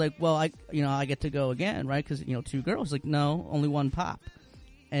done, he was like, "Well, I get to go again, right? Because 2 girls." Like, no, only 1 pop.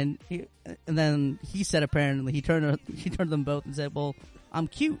 And then he said apparently he turned them both and said, "Well, I'm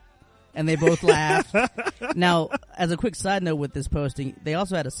cute." And they both laughed. Now, as a quick side note with this posting, they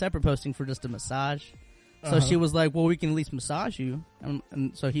also had a separate posting for just a massage. So she was like, "Well, we can at least massage you."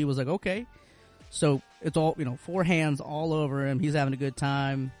 And so he was like, "Okay." So it's all, 4 hands all over him. He's having a good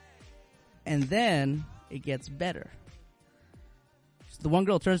time. And then it gets better. So the one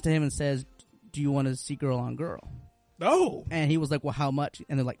girl turns to him and says, "Do you want to see girl on girl?" No. And he was like, "Well, how much?"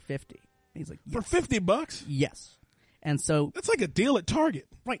 And they're like, $50. And he's like, yes. For $50? Yes. And so that's like a deal at Target.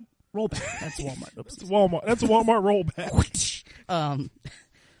 Right. Rollback. That's Walmart. Oops. That's Walmart. That's a Walmart rollback.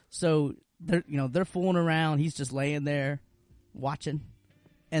 So they're fooling around. He's just laying there watching.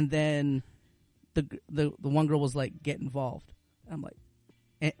 And then the one girl was like, "Get involved." I'm like,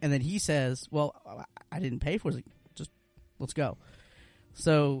 and then he says, "Well, I didn't pay for it." Like, just let's go.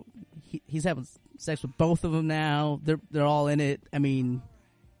 So he's having sex with both of them now. They're all in it. I mean,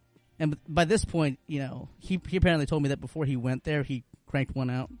 and by this point, he apparently told me that before he went there, he cranked one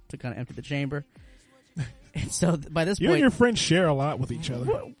out to kind of empty the chamber. And so by this point, you and your friends share a lot with each other.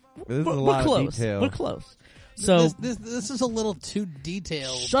 This is a lot of detail. We're close. So this is a little too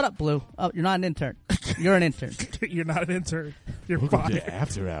detailed. Shut up, Blue. Oh, you're not an intern. You're an intern. You're not an intern. You're Welcome fired. to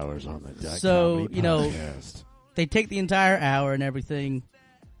After Hours on the So podcast. They take the entire hour and everything,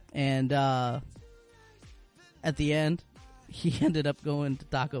 and at the end, he ended up going to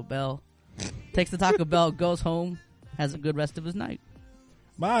Taco Bell. Takes the Taco Bell, goes home, has a good rest of his night.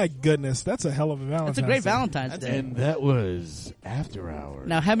 My goodness, that's a hell of a Valentine's It's a great Day. Valentine's Day. And that was After Hours.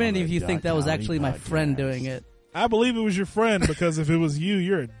 Now, how many on of the you think that was .comedy actually my friend podcast. doing it? I believe it was your friend, because if it was you,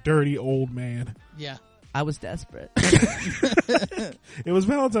 you're a dirty old man. Yeah. I was desperate. It was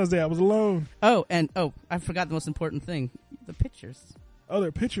Valentine's Day. I was alone. I forgot the most important thing. The pictures. Oh,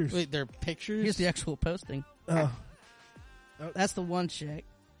 they're pictures. Wait, they're pictures? Here's the actual posting. That's the one chick.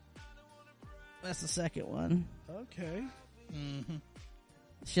 That's the second one. Okay. Mm-hmm.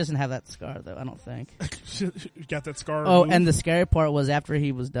 She doesn't have that scar, though, I don't think. She got that scar. Oh, removed. and the scary part was after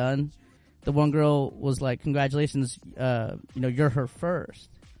he was done, the one girl was like, congratulations, you're her first.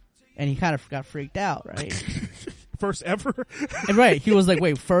 And he kind of got freaked out, right? First ever? And right. He was like,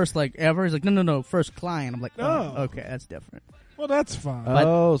 wait, first like ever? He's like, no, first client. I'm like, Oh. okay, that's different. Well, that's fine.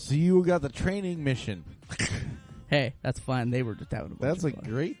 Oh, so you got the training mission. Hey, that's fine. They were just having a bunch That's a of fun.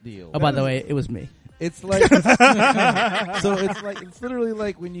 great deal. Oh, by the way, it was me. It's like so it's literally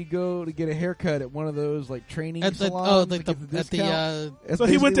like when you go to get a haircut at one of those like training salons. So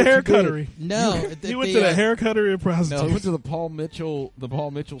he went to hair cuttery. No, he went to the hair cuttery and prostitute. No, he went to the Paul Mitchell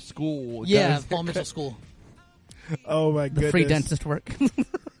school. Yeah, Paul Mitchell school. Oh my goodness. The free dentist work.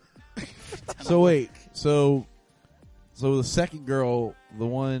 So wait, so the second girl, the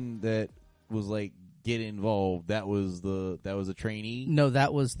one that was like get involved, that was a trainee. No,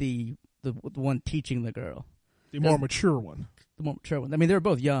 that was the one teaching the girl. The more mature one. The more mature one. I mean, they were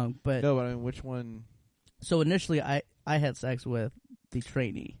both young, but no, but I mean, which one? So initially, I had sex with the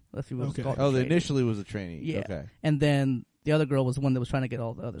trainee. Let's see what Okay. it was called. Oh, the trainee. initially was a trainee. Yeah. Okay. And then the other girl was the one that was trying to get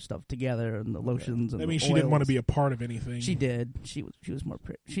all the other stuff together and the lotions and I mean, the she didn't want to oils. be a part of anything. She did. She was more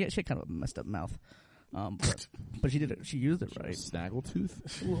pretty. She had kind of a messed up mouth. But she did it. She used it right.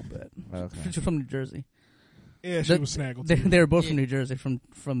 Snaggletooth? A little bit. Okay. She's from New Jersey. Yeah, she was Snaggletooth. They were both from New Jersey. From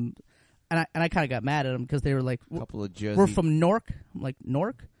and I kind of got mad at them because they were like, couple of Jersey. we're from Newark. I'm like,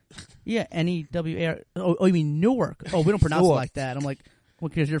 Newark? Yeah, N-E-W-A-R. Oh, you mean Newark? Oh, we don't pronounce it Newark. like that. I'm like, well,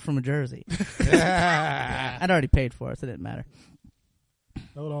 because you're from New Jersey. I'd already paid for it, so it didn't matter.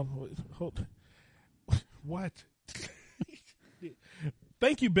 Hold on. Hold. What?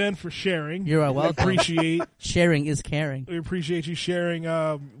 Thank you, Ben, for sharing. You're welcome. Appreciate sharing is caring. We appreciate you sharing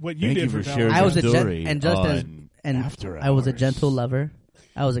what you Thank did you for for sharing I was a your story and just as on and After I was a Hours. gentle lover.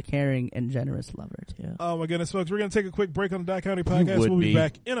 I was a caring and generous lover too. Oh my goodness, folks! We're gonna take a quick break on the Dot County Podcast. would We'll be be.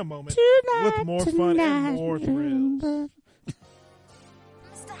 back in a moment with more fun and more thrills.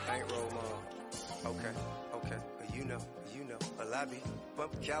 Bankroll mom. Okay. You know. Well, I be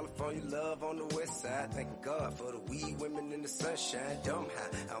bumping California love on the west side. Thank God for the weed women in the sunshine. Dumb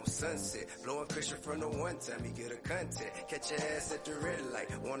high on Sunset. Blowing Christian from the one time you get a content. Catch your ass at the red light.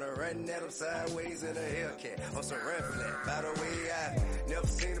 Wanna run at 'em sideways in a Hellcat. On some run flat. By the way, I never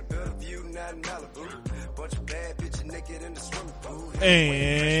seen a better view, not in Malibu. Bunch of bad bitches naked in the swimming pool.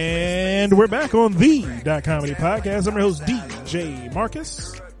 And we're back on the Dot Comedy Podcast. I'm your host, DJ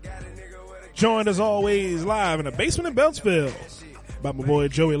Marcus. Joined as always live in the basement in Beltsville by my boy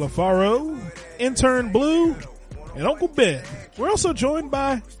Joey LaFaro, intern Blue, and Uncle Ben. We're also joined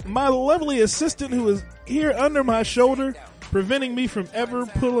by my lovely assistant who is here under my shoulder, preventing me from ever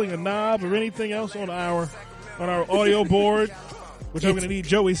pulling a knob or anything else on our audio board, which I'm going to need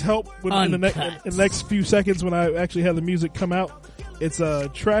Joey's help with in the next few seconds when I actually have the music come out. It's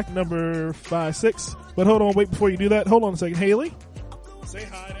track number 5-6. But hold on, wait before you do that. Hold on a second, Haley. Say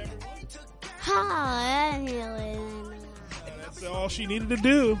hi to everyone. Hi, Haley. That's all she needed to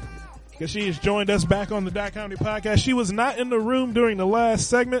do, because she has joined us back on the Dot Comedy Podcast. She was not in the room during the last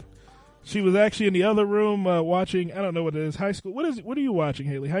segment. She was actually in the other room watching, I don't know what it is, high school. What are you watching,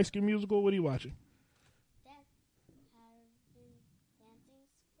 Haley? High School Musical? What are you watching?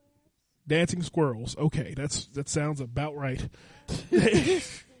 Dancing Squirrels. Okay, that sounds about right.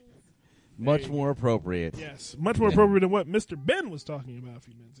 Much more appropriate. Yes, much more appropriate than what Mr. Ben was talking about a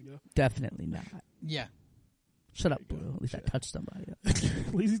few minutes ago. Definitely not. Yeah. Shut up, Blue. At least I touched somebody.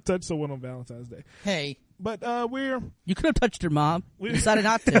 At least he touched someone on Valentine's Day. Hey. But you could have touched your mom. You decided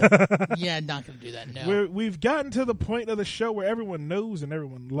not to. Yeah, not going to do that, no. We've gotten to the point of the show where everyone knows and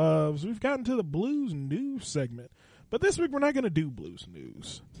everyone loves. We've gotten to the Blues News segment. But this week we're not going to do Blues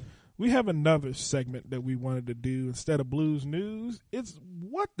News. We have another segment that we wanted to do instead of Blues News. It's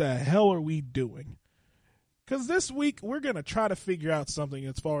what the hell are we doing? Because this week we're going to try to figure out something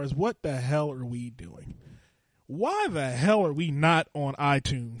as far as what the hell are we doing? Why the hell are we not on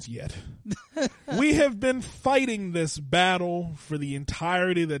iTunes yet? We have been fighting this battle for the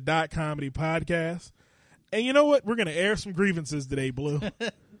entirety of the Dot Comedy Podcast. And you know what? We're going to air some grievances today, Blue.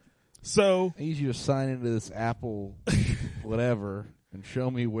 So I need you to sign into this Apple whatever and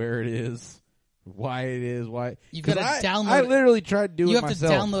show me where it is. Why it is? Why? You got to download. I literally tried to do it myself. You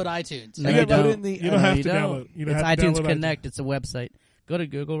have to download iTunes. No, you don't. You don't have to download. You don't it's have to iTunes download Connect. It's a website. Go to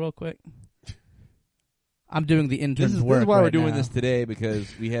Google real quick. I'm doing the intern's This work is why right we're doing now. this today, because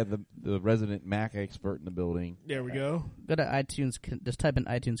we have the resident Mac expert in the building. There we go. Go to iTunes. Just type in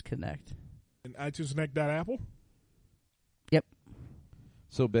iTunes Connect. And iTunesConnect.apple? Yep.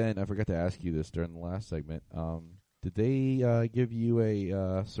 So, Ben, I forgot to ask you this during the last segment. Did they give you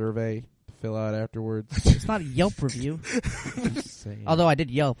a survey to fill out afterwards? It's not a Yelp review. Although I did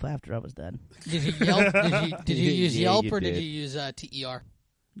Yelp after I was done. Did you Yelp? Did you use Yeah, Yelp you or did. did you use TER?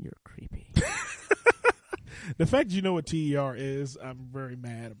 You're creepy. The fact you know what TER is, I'm very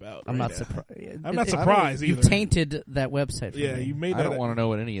mad about. I'm right not now. surprised. I'm not surprised You either. tainted that website for Yeah, me. you made I that. don't want to know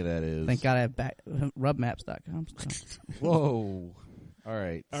what any of that is. Thank God I have rubmaps.com. Whoa. All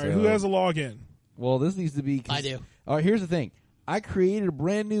right. All right, who has a login? Well, this needs to be... I do. All right, here's the thing. I created a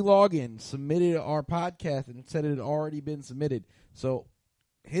brand new login, submitted our podcast, and said it had already been submitted. So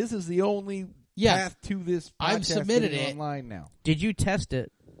his is the only path to this podcast. I've submitted getting it. online now. Did you test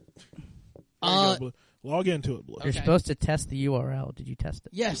it? Log into it, Blue. You're supposed to test the URL. Did you test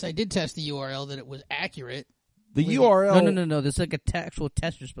it? Yes, I did test the URL that it was accurate. The URL... No. There's like actual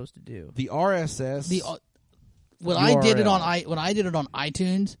test you're supposed to do. The RSS... When I did it on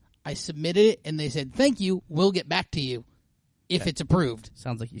iTunes, I submitted it and they said, "Thank you. We'll get back to you if it's approved."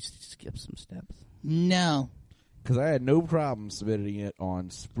 Sounds like you skipped some steps. No, because I had no problem submitting it on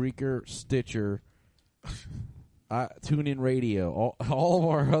Spreaker, Stitcher, TuneIn Radio, all of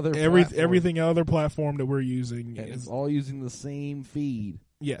our other everything other platform that we're using. It's all using the same feed.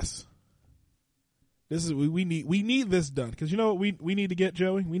 Yes. This is we need this done, because you know what we need to get,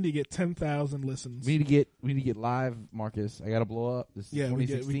 Joey. We need to get 10,000 listens. We need to get live, Marcus. I got to blow up. This is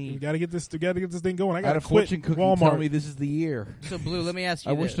 2016. We got to get this thing going. I got a to quit fortune cookie Walmart. tell me this is the year. So, Blue, let me ask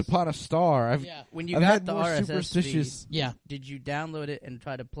you I this. wished upon a star. When you I've got had the more RSS superstitious. feed, did you download it and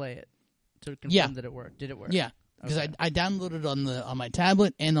try to play it to confirm that it worked? Did it work? Yeah, because Okay. I downloaded it on my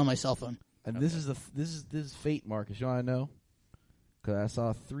tablet and on my cell phone. And this is fate, Marcus. You want to know? Because I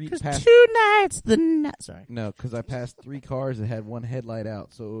saw past 2 nights. Sorry. No, because I passed 3 cars that had one headlight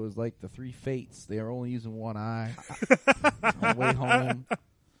out, so it was like the 3 fates. They were only using one eye. On the way home,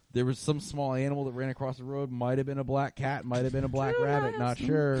 there was some small animal that ran across the road. Might have been a black cat. Might have been a black rabbit. Not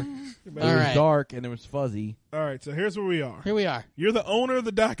sure. It was dark and it was fuzzy. All right, so here's where we are. Here we are. You're the owner of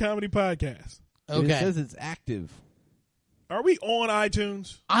the .comedy podcast. Okay. It says it's active. Are we on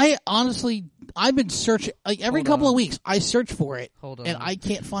iTunes? I've been searching every couple of weeks. I search for it, and I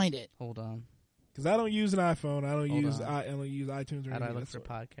can't find it. Hold on, because I don't use an iPhone. I don't use iTunes or anything. How do I look for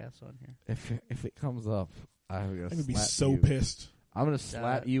podcasts on here? If it comes up, I'm gonna be so pissed. I'm gonna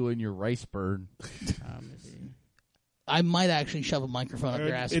slap you in your rice burn. I might actually shove a microphone up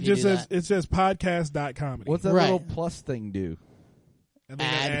your ass. It just says it says podcast.comedy. What's that little plus thing do? And then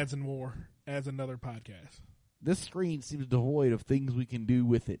it adds and more. Adds another podcast. This screen seems devoid of things we can do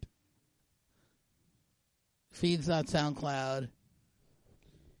with it. Feeds on SoundCloud.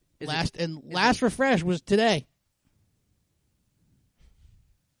 Last refresh was today.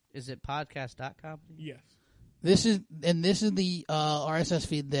 Is it podcast.comedy? Yes. This is the RSS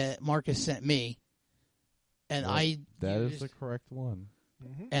feed that Marcus sent me, and that is the correct one.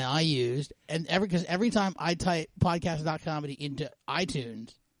 Mm-hmm. And I used because every time I type podcast.comedy into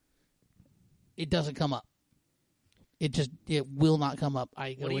iTunes, it doesn't come up. It will not come up.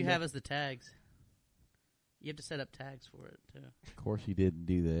 What do you have as the tags? You have to set up tags for it too. Of course, you didn't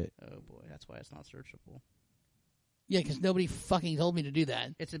do that. Oh boy, that's why it's not searchable. Yeah, because nobody fucking told me to do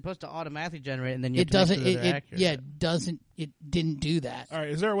that. It's supposed to automatically generate, and then you have it to doesn't. make sure they're accurate. It doesn't. It didn't do that. All right,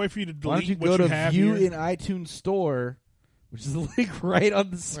 is there a way for you to delete Why don't you what go you to have View here? in iTunes Store, which is the link right on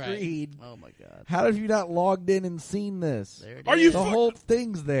the screen. Oh my god! How have you not logged in and seen this? There it Are is. you the whole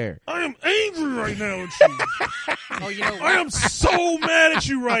thing's there? I am angry right now at you. Oh, you know what? I am so mad at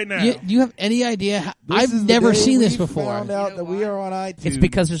you right now. Do you have any idea? This I've is the never day seen we this before. Found out that we are on iTunes. It's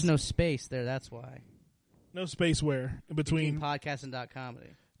because there's no space there. That's why. No spaceware in between podcast and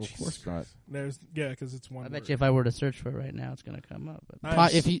 .comedy. Well, of course not. Because it's one. I bet you if I were to search for it right now, it's going to come up.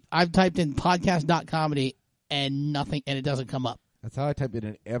 I've typed in podcast.comedy and nothing, and it doesn't come up. That's how I type it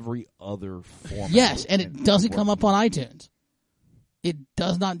in every other format. Yes, and it doesn't come up on iTunes. It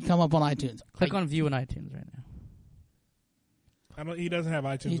does not come up on iTunes. Click on View in iTunes right now. He doesn't have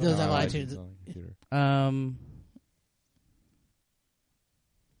iTunes. He doesn't have iTunes.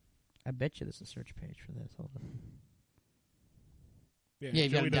 I bet you there's a search page for this. Hold on. Yeah, you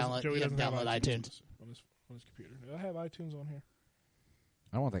got to download. Joey You got to doesn't have download iTunes on his computer. Do I have iTunes on here?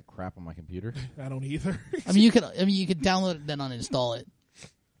 I don't want that crap on my computer. I don't either. you could download it then uninstall it.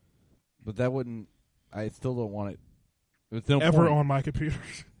 But that wouldn't. I still don't want it. There's no ever point. on my computer.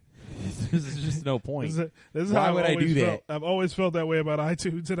 This is just no point. This is Why how would I do that? I've always felt that way about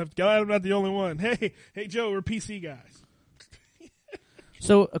iTunes, and I'm not the only one. Hey, Joe, we're PC guys.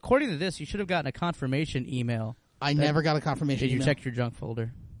 So, according to this, you should have gotten a confirmation email. I never got a confirmation email. Did you check your junk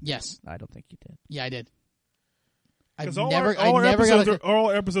folder? Yes. I don't think you did. Yeah, I did. Because all our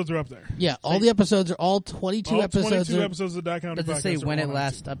episodes are up there. Yeah, all the episodes are all 22 episodes. 22 episodes of Dot Comedy Podcast. Does it say when it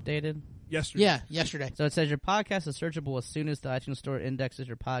last updated? Yesterday. Yeah, yesterday. So it says your podcast is searchable as soon as the iTunes Store indexes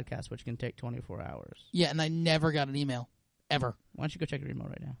your podcast, which can take 24 hours. Yeah, and I never got an email. Ever. Why don't you go check your email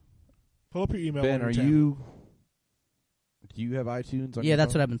right now? Pull up your email. Ben, do you have iTunes on your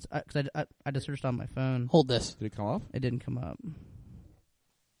that's phone? what I've been... Because I just searched on my phone. Hold this. Did it come up? It didn't come up.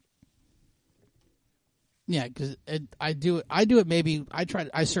 Yeah, because I do it. Maybe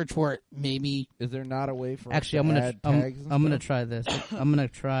I search for it. Maybe. Is there not a way for actually? I'm gonna try this. I'm gonna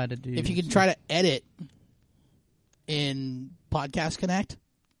try to do. If you can try to edit in Podcast Connect.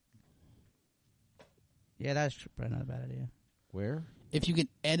 Yeah, that's probably not a bad idea. Where? If you can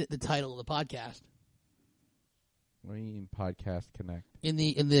edit the title of the podcast. What do you mean Podcast Connect? In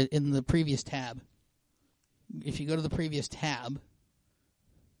the previous tab. If you go to the previous tab.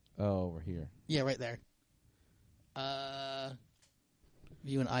 Oh, over here. Yeah, right there.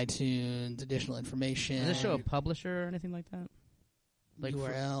 View in iTunes, additional information. Does this show a publisher or anything like that? Like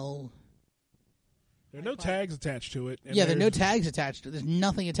URL. There are no tags attached to it. Yeah, there are no tags attached to it. There's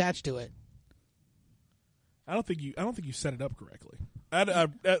nothing attached to it. I don't think you set it up correctly.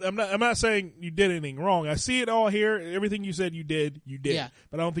 I'm not saying you did anything wrong. I see it all here. Everything you said you did. Yeah.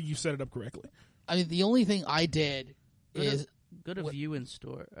 But I don't think you set it up correctly. I mean, the only thing I did is go to View in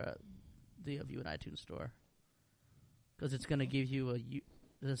Store, the View in iTunes Store, because it's going to give you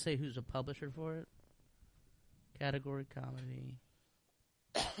does it say who's a publisher for it? Category comedy.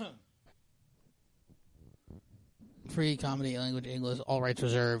 Free comedy, language, English, all rights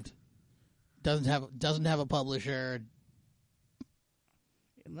reserved. Doesn't have a publisher.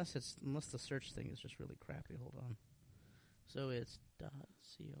 Unless the search thing is just really crappy. Hold on. So it's .com.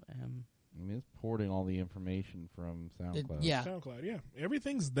 I mean, it's porting all the information from SoundCloud. SoundCloud, yeah.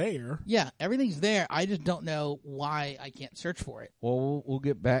 Everything's there. Yeah, everything's there. I just don't know why I can't search for it. Well, we'll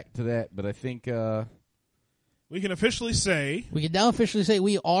get back to that, but I think we can officially say... We can now officially say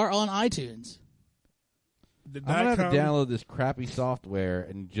we are on iTunes. I'm going to have to download this crappy software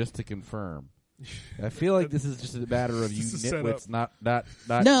and just to confirm. I feel like this is just a matter of you nitwits not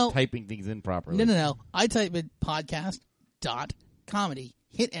typing things in properly. No. I type in podcast.comedy,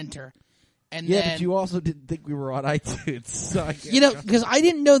 hit enter, and then... Yeah, but you also didn't think we were on iTunes. So because I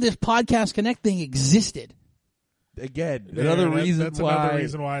didn't know this Podcast Connect thing existed. Again, another reason why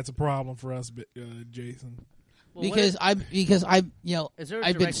it's a problem for us, Jason. Well, because I've been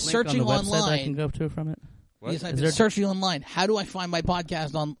searching on online. That I can go to from it. Yes, I've been searching online. How do I find my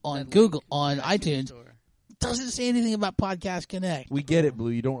podcast on Google, on iTunes? Doesn't say anything about Podcast Connect. We get it,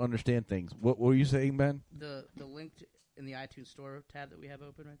 Blue. You don't understand things. What were you saying, Ben? The link in the iTunes Store tab that we have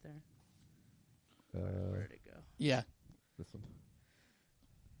open right there. Where did it go? Yeah. This one.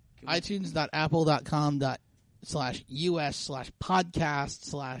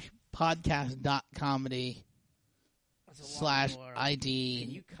 iTunes.apple.com/us/podcast.comedy/ID.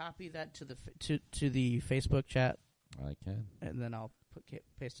 Can you copy that to the Facebook chat? I can. And then I'll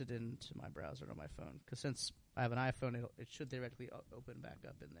paste it into my browser on my phone. Because since I have an iPhone, it should theoretically open back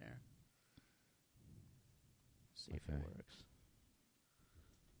up in there. See if it works.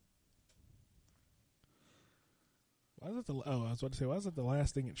 I was about to say, why is that the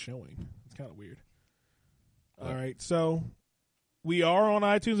last thing it's showing? It's kind of weird. All right, so we are on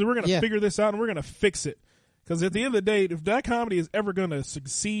iTunes, and we're going to figure this out, and we're going to fix it. Because at the end of the day, if Dot Comedy is ever going to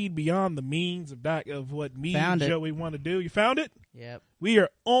succeed beyond the means of what me and Joey want to do, you found it? Yep. We are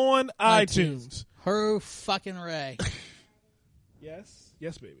on iTunes. Her fucking Ray. Yes,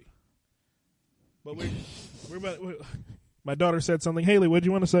 baby. But we're about. My daughter said something. Haley, what do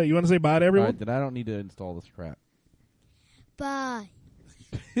you want to say? You want to say bye to everyone? All right, then I don't need to install this crap. Bye.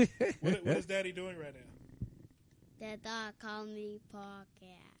 What is Daddy doing right now? The Dot Comedy Podcast.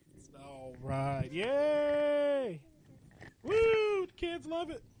 All right. Yay! Woo! The kids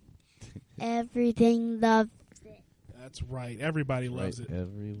love it. Everything loves it. That's right. Everybody loves it.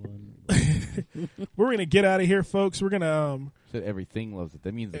 Everyone. We're going to get out of here, folks. We're going to... Said everything loves it.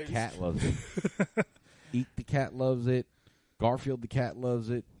 That means the cat loves it. Eek the cat loves it. Garfield the cat loves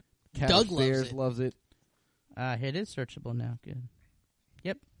it. Cat Doug upstairs loves it. It is searchable now. Good.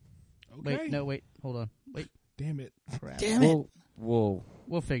 Yep. Okay. Wait. Hold on. Wait. Damn it. Crap. Damn it. We'll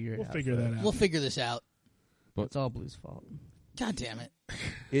figure it out. We'll figure that out. We'll figure this out. It's all Blue's fault. God damn it.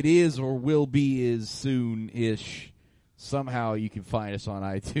 it is or will be is soon-ish. Somehow you can find us on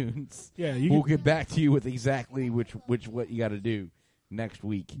iTunes. Yeah, we'll get back to you with exactly what you got to do next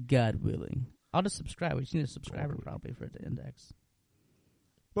week. God willing. I'll just subscribe. We just need a subscriber probably for it to index.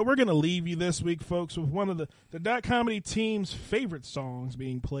 But we're going to leave you this week, folks, with one of the .comedy team's favorite songs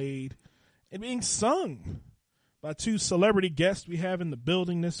being played and being sung by two celebrity guests we have in the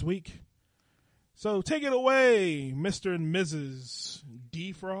building this week. So take it away, Mr. and Mrs.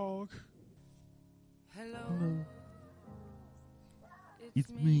 D-Frog. Hello. It's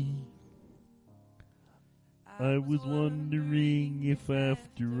me. I was wondering if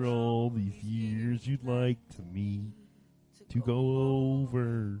after all these years you'd like to meet to go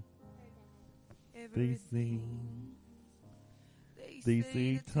over. They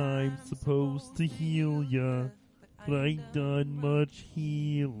say time's supposed to heal ya, but I ain't done much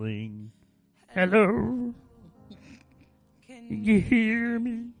healing. Hello? Can you hear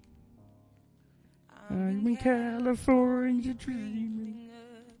me? I'm in California dreaming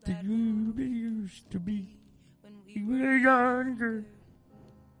that we used to be when we were younger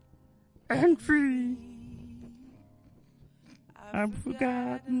and free. I've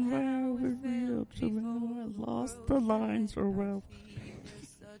forgotten how it felt so well. I lost the line so well.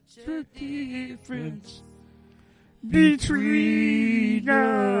 Such a difference between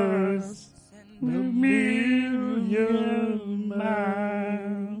us and a million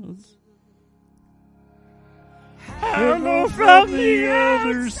miles. Hello from the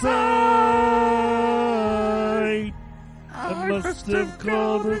other side. I must have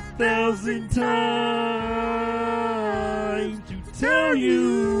called 1,000 times to tell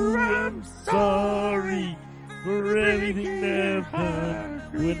you I'm sorry for everything that happened.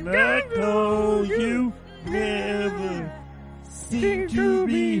 When I know you never seem to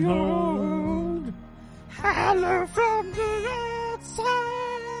be home. Hello from the outside.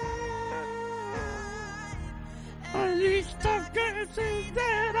 At least I'm gonna say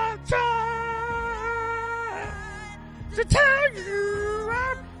that I've tried to tell you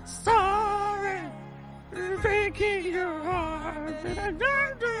I'm sorry for breaking your heart, and I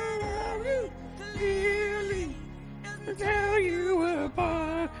don't know really to tell you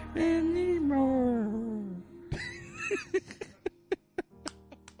apart anymore.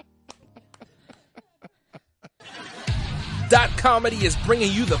 .comedy is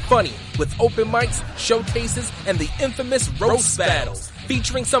bringing you the funny with open mics, showcases, and the infamous roast battles,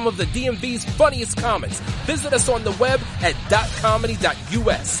 featuring some of the DMV's funniest comics. Visit us on the web at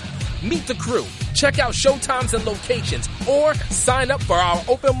 .comedy.us. Meet the crew, check out showtimes and locations, or sign up for our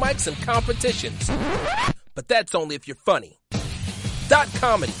open mics and competitions. But that's only if you're funny.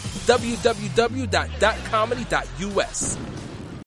 .comedy, www.comedy.us.